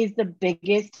it is the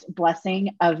biggest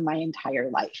blessing of my entire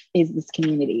life is this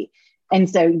community. And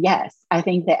so, yes, I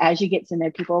think that as you get to know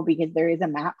people, because there is a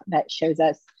map that shows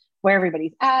us where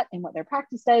everybody's at and what their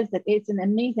practice says, that it's an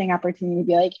amazing opportunity to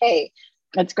be like, hey,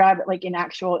 let's grab like an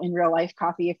actual in real life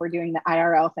coffee if we're doing the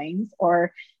IRL things,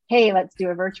 or hey, let's do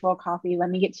a virtual coffee. Let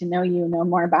me get to know you, know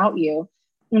more about you.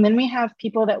 And then we have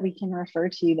people that we can refer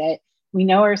to that we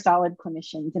know are solid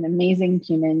clinicians and amazing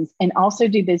humans, and also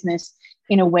do business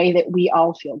in a way that we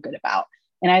all feel good about.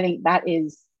 And I think that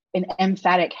is an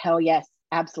emphatic hell yes,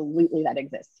 absolutely, that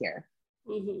exists here.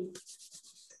 Mm-hmm.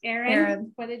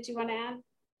 Erin, what did you want to add?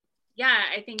 Yeah,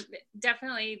 I think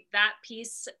definitely that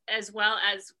piece, as well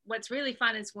as what's really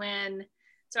fun is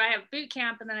so I have boot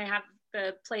camp and then I have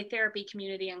the play therapy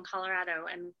community in Colorado.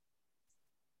 And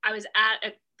I was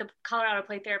at the Colorado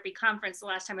Play Therapy Conference the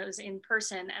last time it was in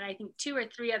person, and I think 2 or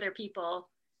 3 other people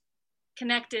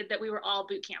connected that we were all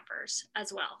boot campers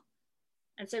as well.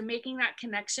 And so making that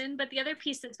connection. But the other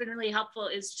piece that's been really helpful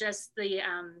is just the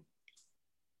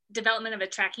development of a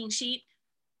tracking sheet.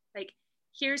 Like,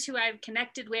 here's who I've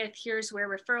connected with, here's where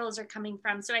referrals are coming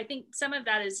from. So I think some of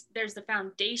that is, there's the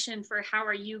foundation for how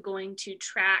are you going to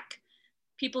track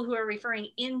people who are referring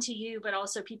into you, but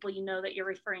also people you know that you're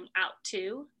referring out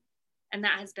to. And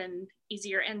that has been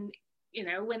easier. And, you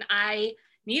know, when I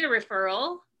need a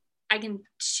referral, I can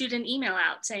shoot an email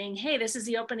out saying, hey, this is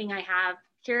the opening I have.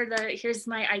 Here's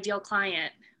my ideal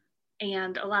client.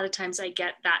 And a lot of times I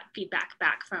get that feedback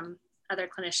back from other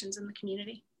clinicians in the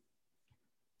community.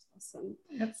 Awesome.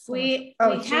 We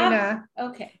have, Gina.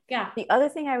 okay, yeah. The other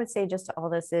thing I would say just to all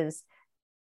this is,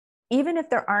 even if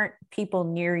there aren't people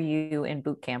near you in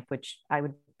boot camp, which I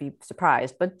would be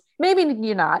surprised, but maybe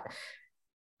you're not.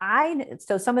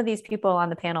 So some of these people on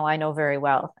the panel I know very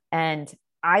well, and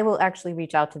I will actually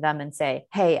reach out to them and say,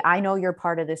 hey, I know you're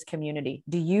part of this community.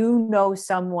 Do you know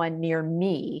someone near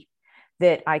me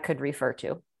that I could refer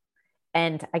to?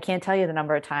 And I can't tell you the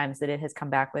number of times that it has come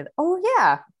back with, oh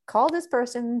yeah, call this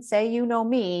person, say you know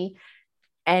me,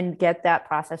 and get that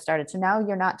process started. So now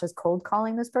you're not just cold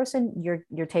calling this person,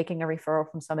 you're taking a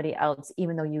referral from somebody else,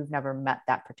 even though you've never met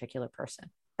that particular person.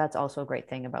 That's also a great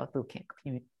thing about boot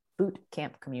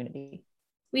camp community.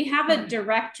 We have a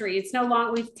directory. It's no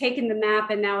longer, we've taken the map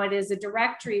and now it is a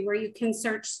directory where you can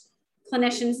search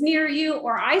clinicians near you,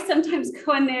 or I sometimes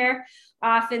go in there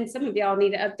often. Some of y'all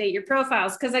need to update your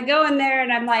profiles, because I go in there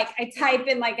and I'm like, I type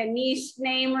in like a niche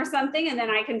name or something, and then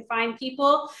I can find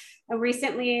people. And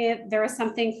recently there was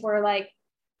something for like,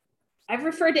 I've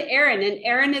referred to Erin, and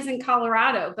Erin is in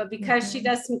Colorado, but because she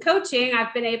does some coaching,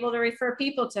 I've been able to refer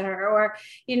people to her. Or,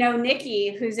 you know,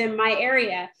 Nikki, who's in my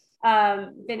area,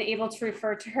 been able to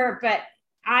refer to her. But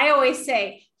I always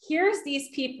say, here's these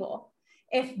people.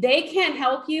 If they can't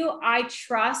help you, I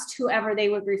trust whoever they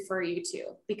would refer you to,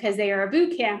 because they are a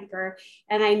boot camper.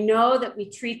 And I know that we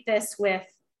treat this with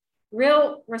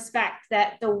real respect,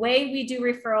 that the way we do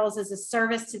referrals is a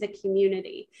service to the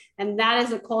community. And that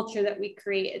is a culture that we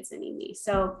create at Zynnyme.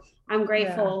 So I'm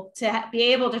grateful to be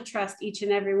able to trust each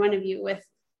and every one of you with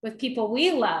people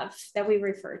we love that we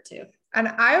refer to. And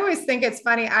I always think it's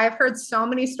funny. I've heard so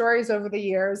many stories over the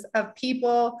years of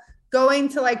people going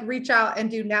to like reach out and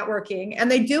do networking,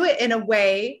 and they do it in a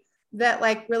way that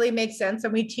like really makes sense.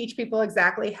 And we teach people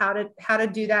exactly how to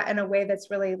do that in a way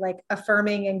that's really like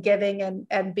affirming and giving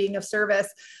and being of service.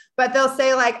 But they'll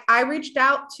say like, I reached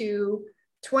out to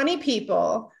 20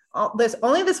 people.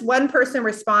 Only this one person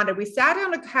responded. We sat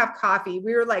down to have coffee.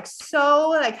 We were like,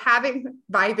 so like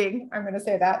vibing. I'm going to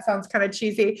say that sounds kind of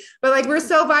cheesy, but like, we're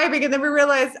so vibing. And then we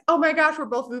realized, oh my gosh, we're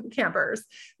both boot campers.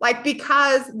 Like,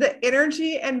 because the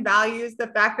energy and values, the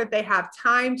fact that they have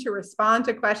time to respond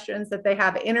to questions, that they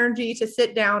have energy to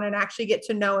sit down and actually get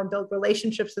to know and build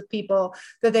relationships with people,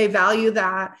 that they value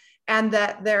that, and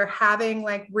that they're having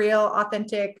like real,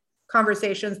 authentic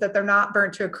conversations, that they're not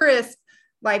burnt to a crisp.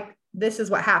 Like, this is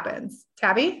what happens.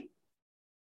 Tabby? I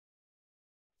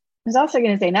was also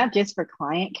going to say, not just for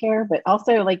client care, but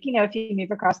also like, you know, if you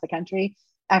move across the country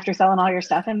after selling all your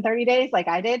stuff in 30 days, like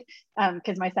I did,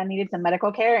 because my son needed some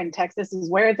medical care, and Texas is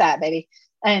where it's at, baby.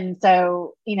 And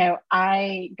so, you know,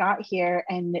 I got here,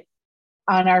 and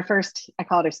on our first, I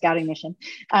call it a scouting mission,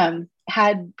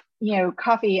 had, you know,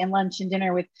 coffee and lunch and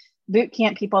dinner with boot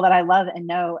camp people that I love and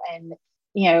know. And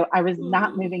you know, I was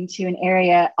not moving to an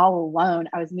area all alone.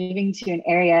 I was moving to an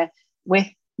area with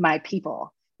my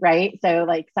people, right? So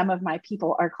like, some of my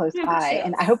people are close by,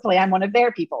 and hopefully I'm one of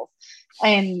their people.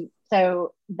 And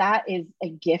so that is a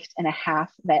gift and a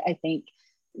half that I think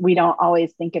we don't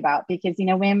always think about, because, you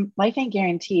know, when life ain't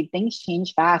guaranteed, things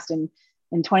change fast. And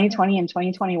in 2020 and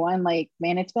 2021, like,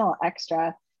 man, it's been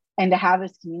extra. And to have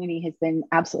this community has been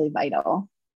absolutely vital.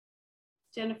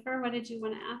 Jennifer, what did you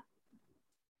want to add?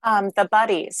 The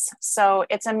buddies. So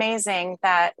it's amazing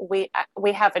that we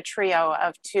have a trio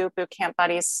of 2 boot camp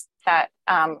buddies that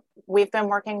we've been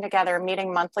working together,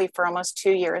 meeting monthly for almost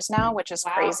 2 years now, which is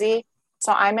crazy.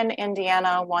 So I'm in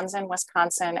Indiana, one's in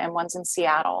Wisconsin, and one's in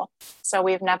Seattle. So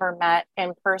we've never met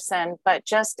in person, but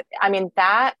just, I mean,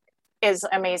 that is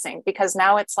amazing, because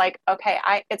now it's like, okay,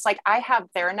 I have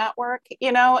their network,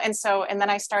 you know? And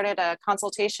then I started a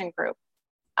consultation group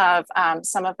of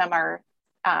some of them are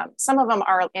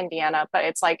Indiana, but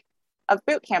it's like of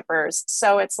boot campers.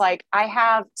 So it's like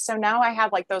now I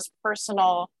have like those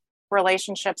personal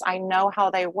relationships. I know how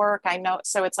they work. I know.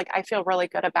 So it's like, I feel really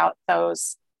good about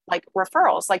those like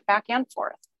referrals, like back and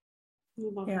forth.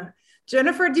 Yeah.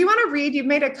 Jennifer, do you want to read? You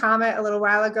made a comment a little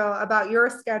while ago about your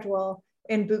schedule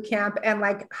in boot camp and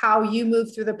like how you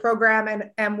moved through the program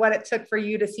and what it took for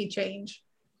you to see change.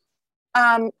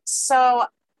 So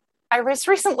I was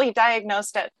recently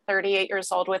diagnosed at 38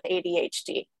 years old with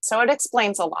ADHD. So it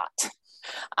explains a lot.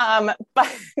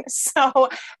 But so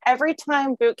every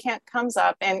time boot camp comes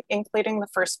up, and including the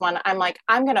first one, I'm like,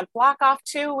 I'm going to block off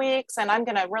 2 weeks and I'm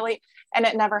going to really, and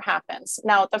it never happens.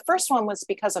 Now, the first one was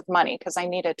because of money, because I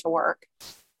needed to work.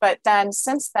 But then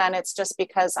since then, it's just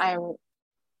because I'm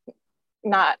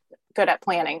not good at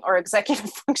planning or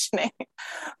executive functioning.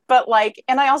 But like,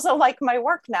 and I also like my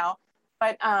work now,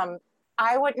 but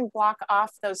I wouldn't block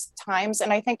off those times.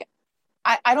 And I think,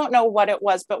 I don't know what it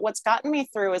was, but what's gotten me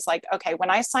through is like, okay,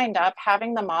 when I signed up,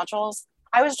 having the modules,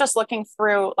 I was just looking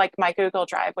through like my Google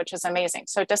Drive, which is amazing.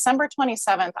 So December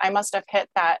 27th, I must have hit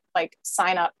that like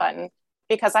sign up button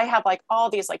because I have like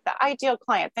all these, like the ideal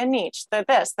client, the niche, the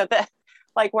this,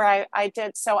 like where I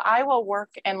did. So I will work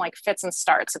in like fits and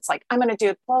starts. It's like, I'm going to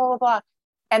do blah, blah, blah.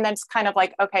 And then it's kind of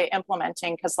like, okay,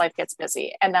 implementing because life gets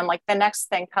busy. And then like the next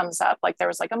thing comes up, like there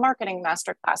was like a marketing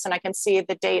masterclass and I can see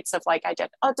the dates of like, I did,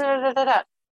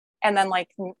 and then like,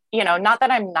 you know, not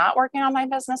that I'm not working on my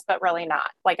business, but really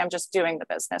not, like I'm just doing the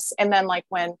business. And then like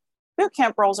when boot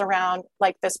camp rolls around,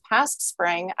 like this past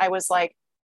spring, I was like,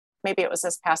 maybe it was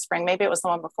this past spring, maybe it was the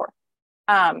one before.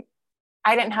 I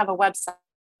didn't have a website.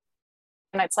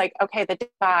 And it's like, okay,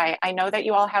 I know that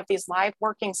you all have these live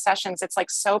working sessions. It's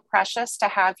like so precious to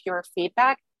have your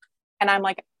feedback. And I'm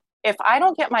like, if I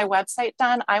don't get my website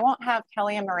done, I won't have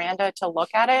Kelly and Miranda to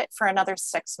look at it for another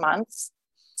 6 months.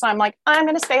 So I'm like, I'm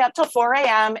going to stay up till 4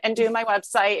 a.m. and do my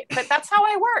website, but that's how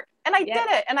I work. And I did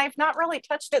it. And I've not really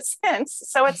touched it since.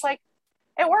 So it's like,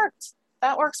 it worked.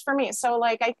 That works for me. So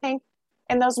like, I think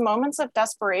in those moments of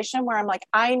desperation where I'm like,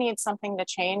 I need something to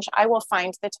change, I will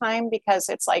find the time because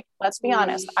it's like, let's be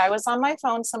honest, I was on my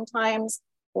phone sometimes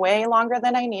way longer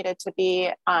than I needed to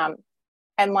be. And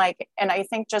I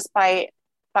think just by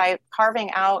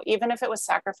carving out, even if it was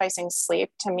sacrificing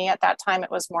sleep, to me at that time,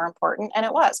 it was more important. And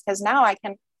it was, because now I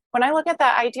can, when I look at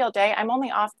that ideal day, I'm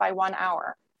only off by 1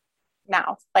 hour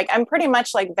now. Like I'm pretty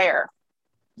much like there.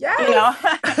 Yeah. You know?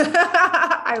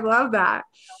 I love that.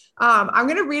 I'm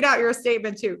going to read out your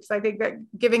statement too, because I think that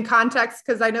giving context,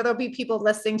 because I know there'll be people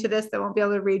listening to this that won't be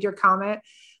able to read your comment.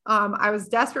 I was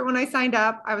desperate when I signed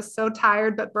up. I was so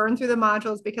tired, but burned through the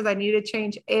modules because I needed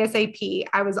change ASAP.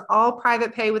 I was all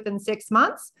private pay within 6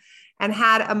 months and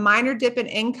had a minor dip in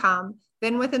income.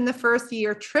 Then within the first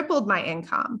year, tripled my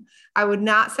income. I would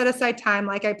not set aside time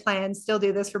like I planned, still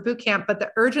do this for boot camp, but the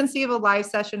urgency of a live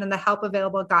session and the help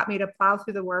available got me to plow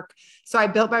through the work. So I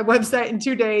built my website in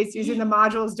 2 days using the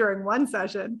modules during one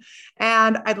session.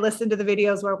 And I'd listen to the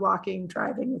videos while walking,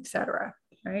 driving, etc.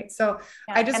 Right. So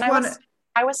yeah, I just want to.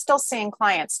 I was still seeing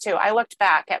clients too. I looked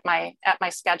back at my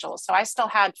schedule. So I still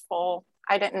had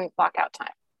I didn't block out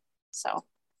time. So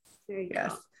there you go.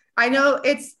 I know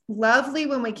it's lovely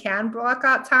when we can block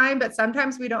out time, but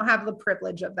sometimes we don't have the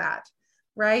privilege of that,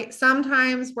 right?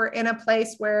 Sometimes we're in a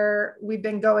place where we've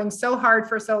been going so hard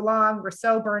for so long, we're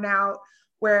so burnt out,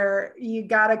 where you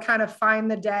got to kind of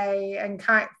find the day and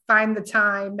find the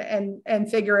time and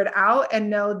figure it out and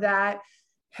know that,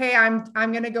 hey, I'm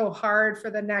going to go hard for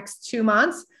the next 2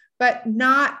 months, but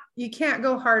you can't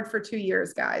go hard for 2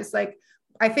 years, guys. Like,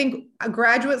 I think a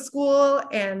graduate school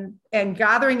and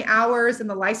gathering hours in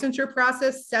the licensure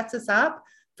process sets us up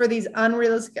for these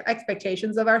unrealistic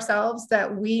expectations of ourselves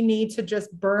that we need to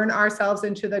just burn ourselves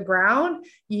into the ground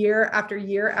year after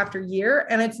year after year.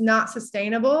 And it's not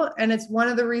sustainable. And it's one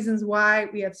of the reasons why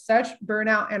we have such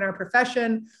burnout in our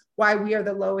profession, why we are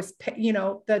the lowest,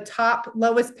 the top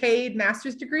lowest paid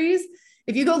master's degrees.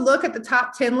 If you go look at the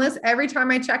top 10 list, every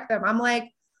time I check them, I'm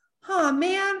like, oh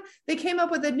man, they came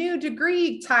up with a new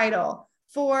degree title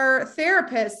for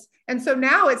therapists. And so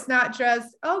now it's not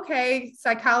just, okay,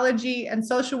 psychology and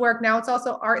social work. Now it's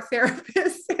also art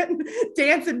therapists and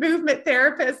dance and movement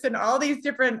therapists and all these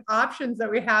different options that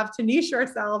we have to niche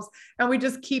ourselves. And we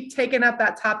just keep taking up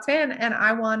that top 10. And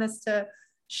I want us to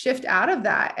shift out of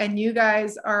that. And you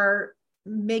guys are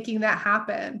making that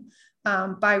happen.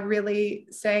 By really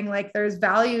saying like, there's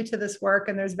value to this work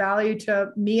and there's value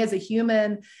to me as a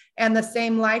human, and the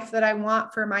same life that I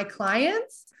want for my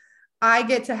clients, I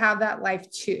get to have that life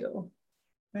too.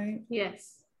 Right?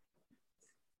 Yes.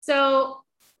 So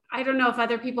I don't know if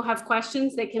other people have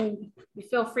questions, they can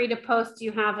feel free to post.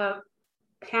 You have a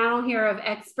panel here of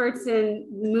experts in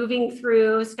moving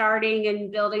through, starting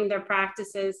and building their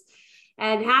practices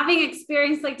and having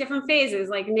experienced like different phases,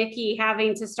 like Nikki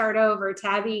having to start over,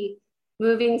 Tabby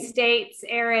moving states,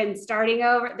 Erin starting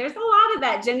over. There's a lot of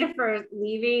that. Jennifer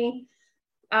leaving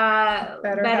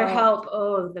BetterHelp.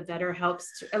 Oh, the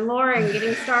BetterHelps. And Lauren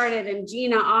getting started, and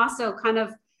Gina also kind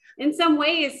of in some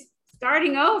ways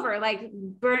starting over, like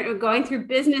going through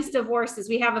business divorces.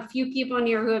 We have a few people in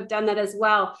here who have done that as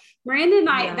well. Miranda and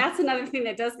I, that's another thing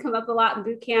that does come up a lot in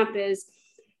boot camp is,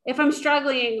 if I'm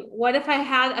struggling, what if I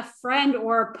had a friend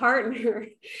or a partner?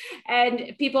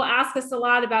 And people ask us a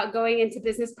lot about going into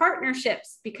business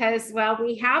partnerships because, well,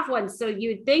 we have one. So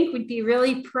you'd think we'd be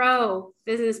really pro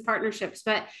business partnerships.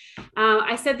 But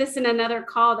I said this in another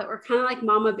call that we're kind of like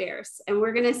mama bears, and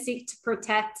we're going to seek to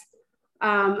protect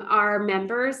our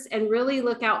members and really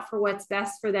look out for what's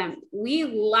best for them. We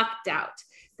lucked out.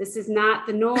 This is not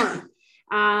the norm.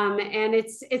 And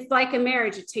it's like a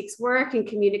marriage. It takes work and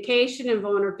communication and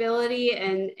vulnerability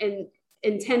and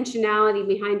intentionality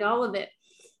behind all of it.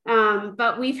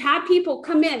 But we've had people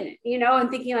come in, and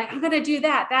thinking like, I'm going to do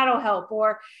that. That'll help.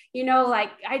 Or,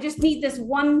 like, I just need this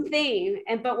one thing.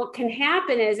 But what can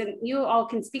happen is, and you all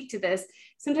can speak to this,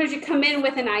 sometimes you come in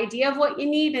with an idea of what you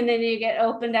need, and then you get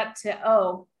opened up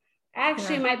to,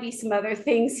 actually might be some other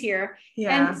things here.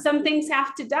 And some things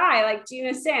have to die. Like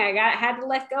Gina saying, I had to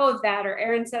let go of that. Or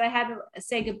Erin said I had to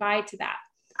say goodbye to that.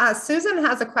 Susan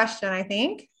has a question, I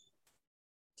think. Do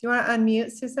you want to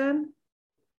unmute, Susan?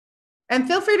 And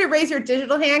feel free to raise your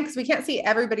digital hand because we can't see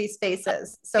everybody's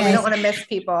faces. So we don't want to miss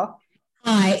people.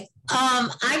 Hi.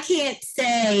 I can't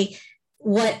say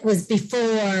what was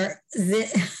before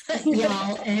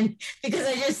y'all, and because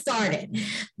I just started.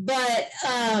 But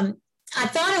I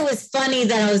thought it was funny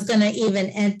that I was going to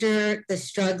even enter the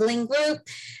struggling group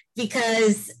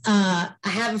because I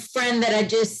have a friend that I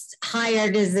just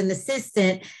hired as an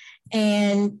assistant,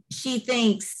 and she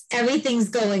thinks everything's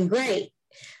going great.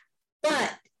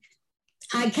 But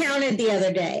I counted the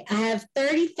other day. I have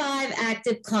 35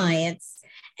 active clients,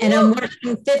 and I'm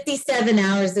working 57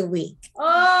 hours a week.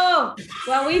 Oh,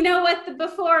 well, we know what the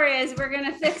before is. We're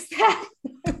going to fix that.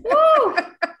 Woo!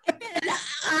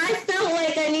 I felt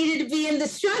like I needed to be in the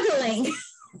struggling.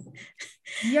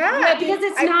 Yeah, because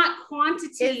it's not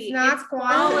quantity. It's not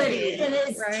quality. And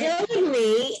it's killing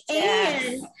me.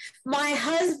 And my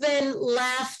husband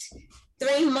left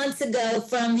 3 months ago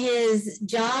from his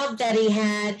job that he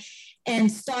had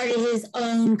and started his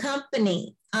own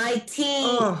company, IT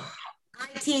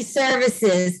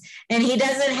services, and he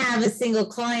doesn't have a single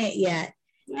client yet.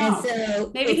 No. And so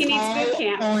maybe he needs boot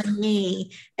camp on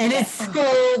me, and it's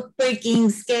so freaking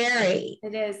scary.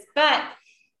 It is, but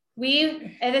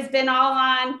it has been all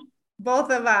on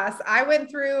both of us. I went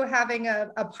through having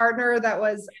a partner that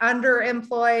was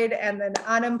underemployed and then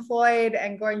unemployed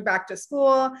and going back to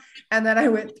school, and then I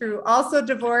went through also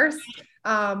divorce.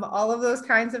 All of those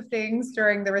kinds of things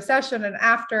during the recession and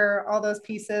after all those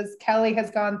pieces. Kelly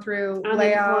has gone through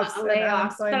layoffs.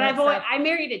 But I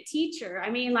married a teacher.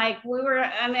 I mean, like there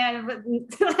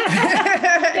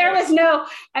was no,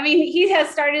 he has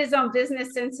started his own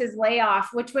business since his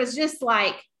layoff, which was just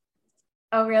like,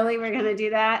 oh, really? We're going to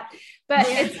do that? But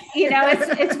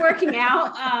it's working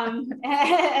out,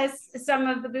 as some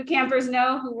of the boot campers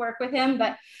know who work with him.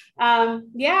 But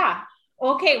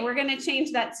okay, we're going to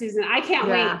change that, Susan. I can't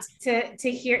wait to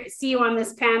see you on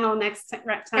this panel next time.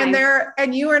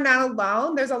 And you are not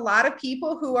alone. There's a lot of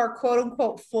people who are quote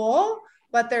unquote full,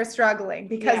 but they're struggling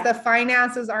because the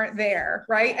finances aren't there,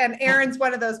 right? And Erin's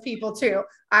one of those people too.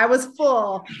 I was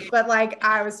full, but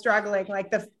I was struggling.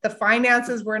 The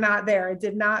finances were not there. It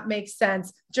did not make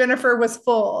sense. Jennifer was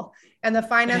full and the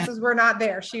finances were not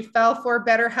there. She fell for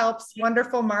BetterHelp's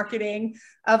wonderful marketing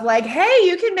of hey,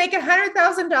 you can make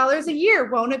 $100,000 a year.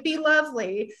 Won't it be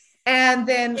lovely? And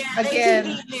then again,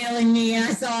 they keep emailing me. I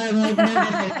saw him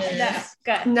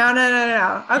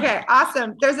No. Okay,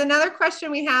 awesome. There's another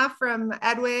question we have from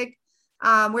Edwig.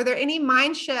 Were there any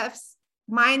mindset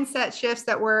shifts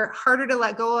that were harder to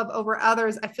let go of over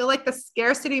others? I feel like the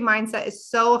scarcity mindset is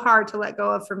so hard to let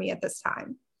go of for me at this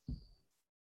time.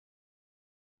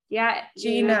 Yeah,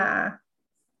 Gina.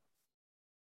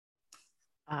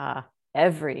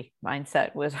 Every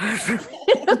mindset was hard for me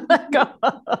to let go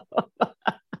of.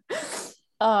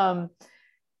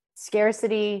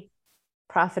 Scarcity,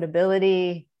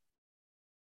 profitability,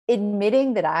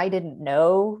 admitting that I didn't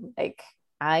know,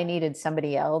 I needed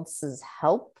somebody else's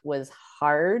help was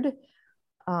hard.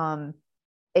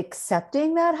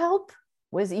 Accepting that help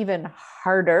was even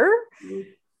harder. Mm-hmm.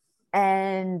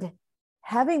 And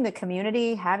having the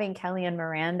community, having Kelly and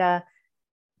Miranda,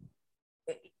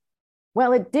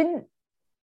 well, I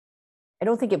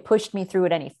don't think it pushed me through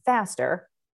it any faster.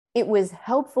 It was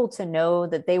helpful to know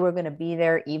that they were going to be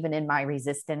there even in my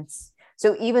resistance.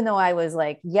 So even though I was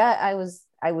I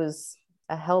was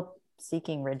a help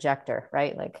seeking rejecter,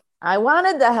 right? Like I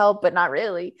wanted the help, but not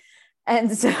really.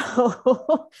 And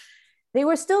so they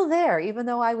were still there, even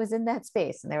though I was in that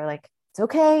space. And they were like, it's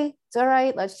okay. It's all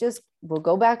right. We'll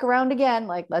go back around again.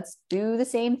 Like, let's do the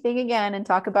same thing again and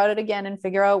talk about it again and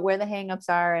figure out where the hangups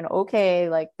are. And okay,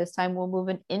 like this time we'll move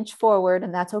an inch forward,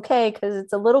 and that's okay, because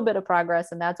it's a little bit of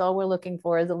progress. And that's all we're looking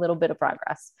for, is a little bit of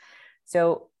progress.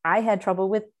 So I had trouble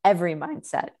with every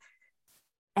mindset.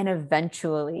 And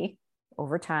eventually,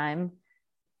 over time,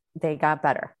 they got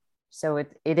better. So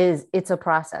it's a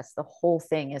process. The whole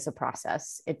thing is a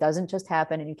process. It doesn't just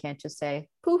happen, and you can't just say,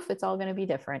 poof, it's all going to be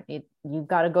different. You've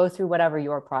got to go through whatever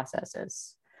your process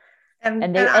is.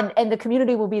 And the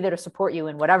community will be there to support you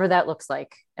in whatever that looks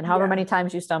like. And however many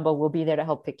times you stumble, we'll be there to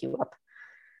help pick you up.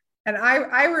 And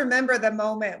I remember the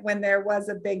moment when there was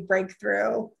a big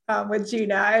breakthrough with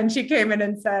Gina, and she came in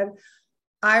and said,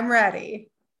 I'm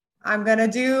ready. I'm going to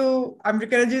do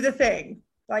the thing.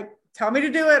 Like, tell me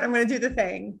to do it. I'm going to do the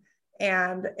thing.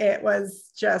 And it was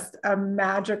just a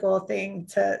magical thing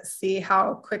to see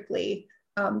how quickly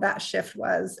that shift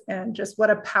was, and just what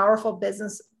a powerful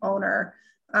business owner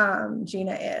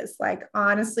Gina is. Like,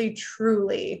 honestly,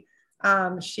 truly,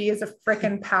 she is a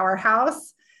freaking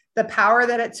powerhouse. The power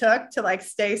that it took to like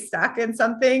stay stuck in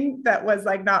something that was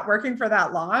like not working for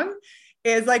that long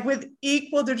is like with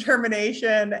equal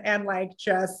determination and like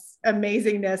just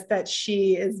amazingness that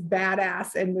she is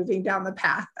badass and moving down the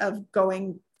path of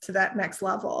going to that next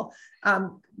level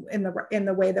in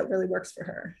the way that really works for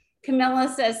her.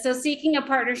 Camilla says, so seeking a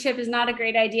partnership is not a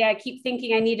great idea. I keep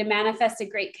thinking I need to manifest a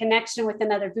great connection with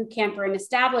another boot camp or an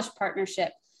established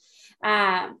partnership.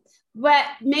 But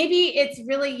maybe it's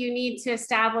really, you need to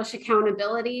establish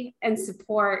accountability and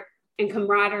support and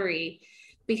camaraderie,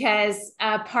 because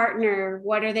a partner,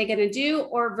 what are they going to do,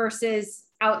 or versus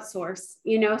outsource,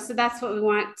 so that's what we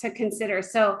want to consider.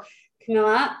 So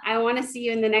Camilla, I want to see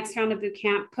you in the next round of boot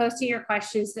camp, posting your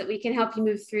questions so that we can help you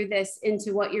move through this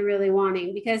into what you're really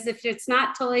wanting. Because if it's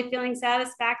not totally feeling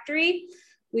satisfactory,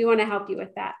 we want to help you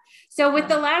with that. So with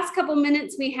the last couple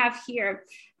minutes we have here,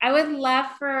 I would love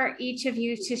for each of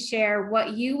you to share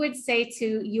what you would say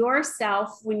to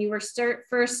yourself when you were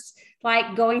first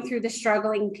like going through the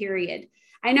struggling period.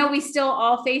 I know we still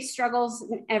all face struggles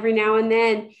every now and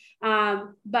then,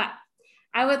 but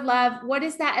I would love, what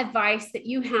is that advice that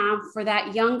you have for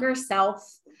that younger self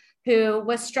who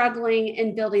was struggling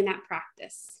in building that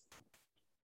practice?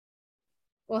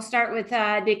 We'll start with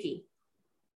Nikki.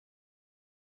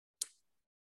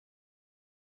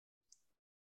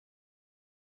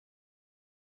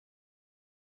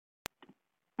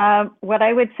 What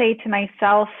I would say to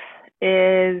myself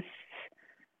is,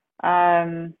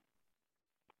 I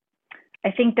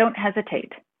think don't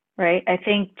hesitate, right? I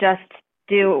think just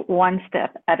do one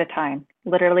step at a time,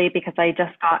 literally, because I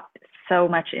just got so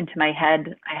much into my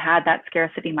head. I had that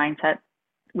scarcity mindset.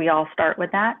 We all start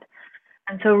with that.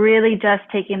 And so really just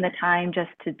taking the time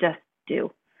just to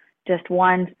do just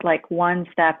one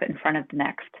step in front of the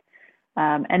next.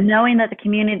 And knowing that the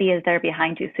community is there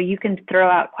behind you. So you can throw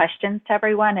out questions to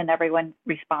everyone and everyone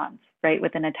responds, right,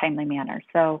 within a timely manner.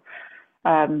 So,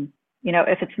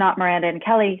 if it's not Miranda and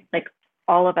Kelly, like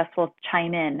all of us will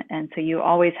chime in. And so you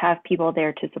always have people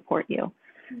there to support you.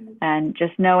 Mm-hmm. And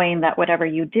just knowing that whatever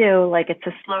you do, like it's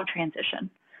a slow transition.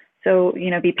 So,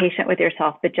 be patient with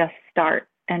yourself, but just start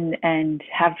and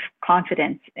have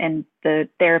confidence in the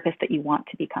therapist that you want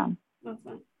to become.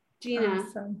 Awesome. Gina.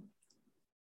 Awesome.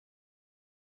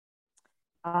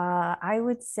 I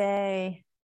would say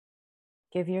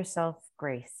give yourself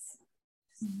grace.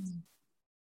 Mm-hmm.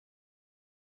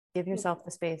 Give yourself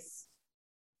the space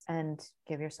and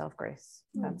give yourself grace.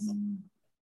 That's...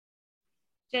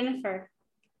 Jennifer.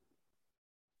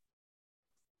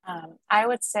 I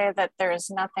would say that there is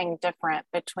nothing different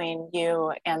between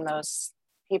you and those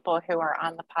people who are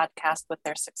on the podcast with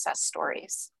their success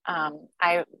stories.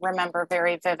 I remember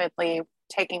very vividly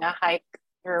taking a hike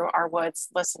through our woods,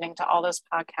 listening to all those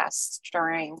podcasts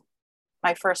during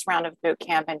my first round of boot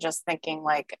camp, and just thinking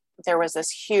like there was this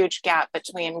huge gap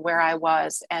between where I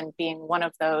was and being one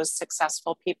of those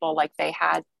successful people. Like they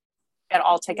had it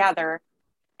all together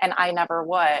and I never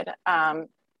would. And,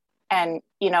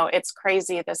 it's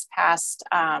crazy. This past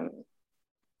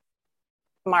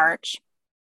March,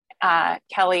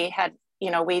 Kelly had,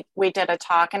 we did a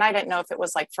talk, and I didn't know if it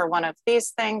was like for one of these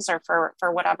things or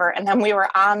for whatever. And then we were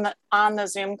on the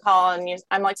Zoom call, and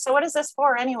I'm like, so what is this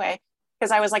for anyway?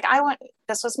 Because I was like,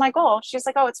 this was my goal. She's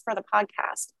like, oh, it's for the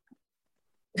podcast.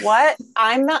 What?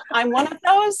 I'm one of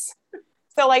those.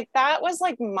 So like, that was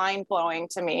like mind blowing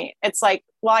to me. It's like,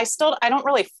 well, I don't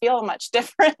really feel much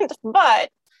different, but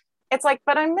it's like,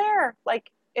 but I'm there. Like,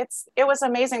 it was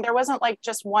amazing. There wasn't like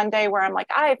just one day where I'm like,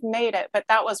 I've made it, but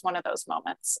that was one of those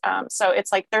moments. So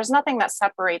it's like, there's nothing that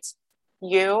separates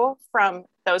you from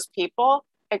those people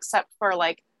except for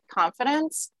like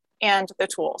confidence and the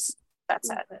tools. That's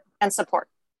it. And support.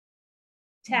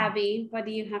 Tabby, what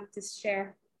do you have to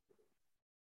share?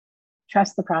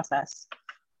 Trust the process.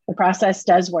 The process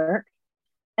does work,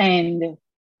 and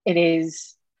it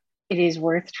is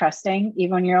worth trusting,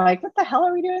 even when you're like, what the hell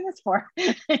are we doing this for?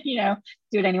 Do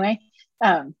it anyway,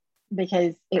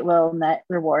 because it will net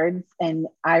rewards. And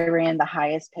I ran the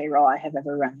highest payroll I have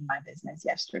ever run in my business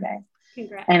yesterday.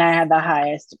 Congrats. And I had the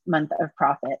highest month of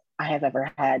profit I have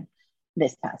ever had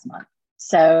this past month.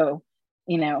 So,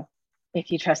 if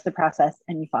you trust the process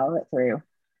and you follow it through,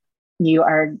 you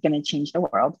are going to change the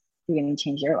world. You're going to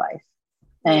change your life.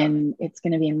 And it's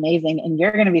going to be amazing. And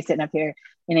you're going to be sitting up here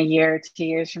in a year, 2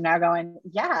 years from now going,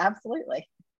 yeah, absolutely.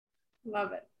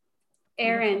 Love it.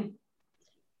 Erin.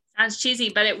 Sounds cheesy,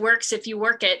 but it works if you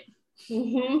work it.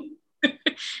 Mm-hmm.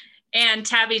 And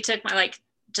Tabby took my,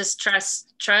 just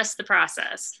trust the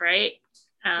process, right?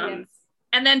 Yes.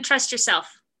 And then trust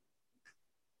yourself.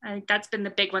 I think that's been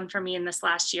the big one for me in this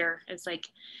last year. Is like,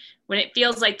 when it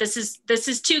feels like this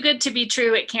is too good to be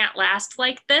true, it can't last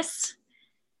like this.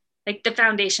 Like, the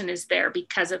foundation is there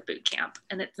because of boot camp,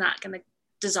 and it's not going to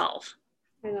dissolve.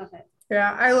 I love it.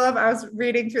 Yeah, I was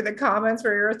reading through the comments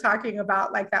where you were talking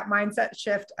about like that mindset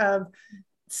shift of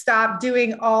stop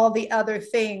doing all the other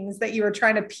things that you were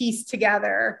trying to piece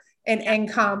together in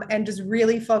income, and just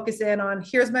really focus in on,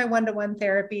 here's my one-to-one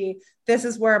therapy. This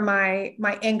is where my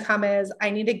income is. I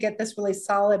need to get this really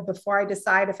solid before I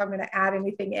decide if I'm going to add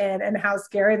anything in, and how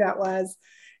scary that was.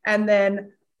 And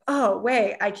then, oh,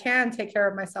 wait, I can take care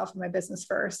of myself and my business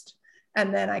first.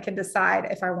 And then I can decide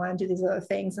if I want to do these other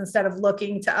things instead of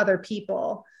looking to other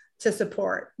people to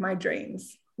support my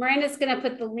dreams. Miranda's going to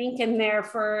put the link in there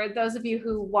for those of you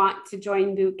who want to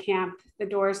join boot camp. The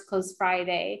doors close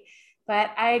Friday.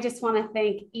 But I just want to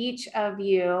thank each of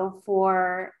you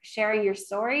for sharing your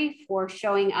story, for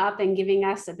showing up and giving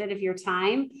us a bit of your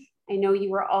time. I know you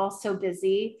were all so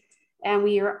busy, and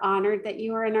we are honored that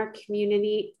you are in our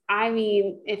community. I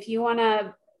mean, if you want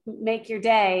to make your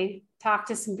day, talk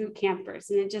to some boot campers,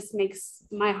 and it just makes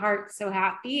my heart so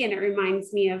happy. And it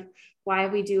reminds me of why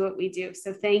we do what we do.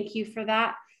 So thank you for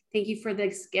that. Thank you for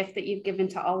this gift that you've given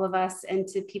to all of us, and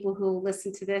to people who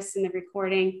listen to this in the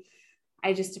recording.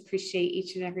 I just appreciate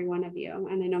each and every one of you.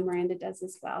 And I know Miranda does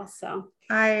as well. So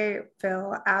I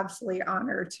feel absolutely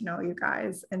honored to know you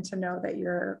guys, and to know that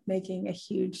you're making a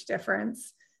huge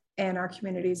difference in our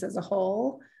communities as a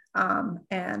whole.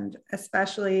 And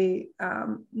especially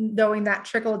knowing that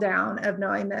trickle down of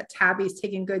knowing that Tabby's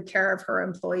taking good care of her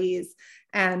employees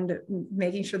and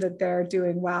making sure that they're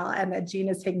doing well, and that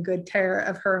Gina's taking good care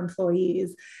of her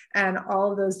employees, and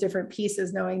all of those different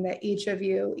pieces, knowing that each of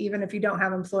you, even if you don't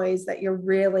have employees, that you're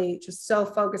really just so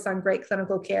focused on great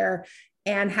clinical care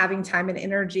and having time and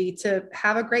energy to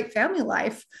have a great family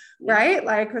life, right?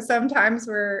 Like, sometimes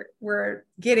we're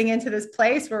getting into this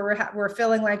place where we're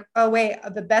feeling like, oh wait,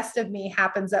 the best of me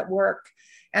happens at work,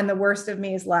 and the worst of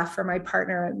me is left for my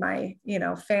partner and my,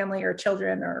 family or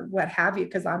children or what have you,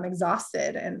 because I'm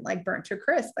exhausted and like burnt to a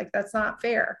crisp. Like, that's not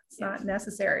fair. It's not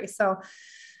necessary. So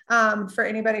for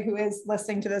anybody who is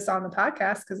listening to this on the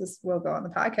podcast, because this will go on the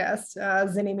podcast,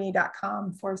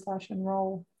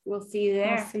 zynnyme.com/enroll. We'll see you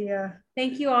there. We'll see you.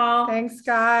 Thank you all. Thanks,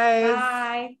 guys.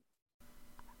 Bye.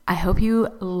 I hope you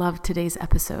loved today's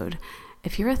episode.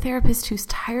 If you're a therapist who's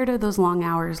tired of those long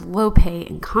hours, low pay,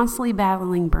 and constantly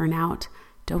battling burnout,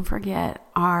 don't forget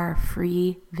our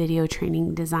free video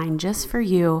training designed just for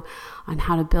you on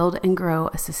how to build and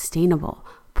grow a sustainable,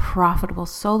 profitable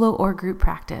solo or group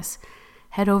practice.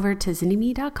 Head over to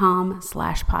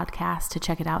zynnyme.com/podcast to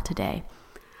check it out today.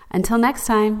 Until next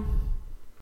time.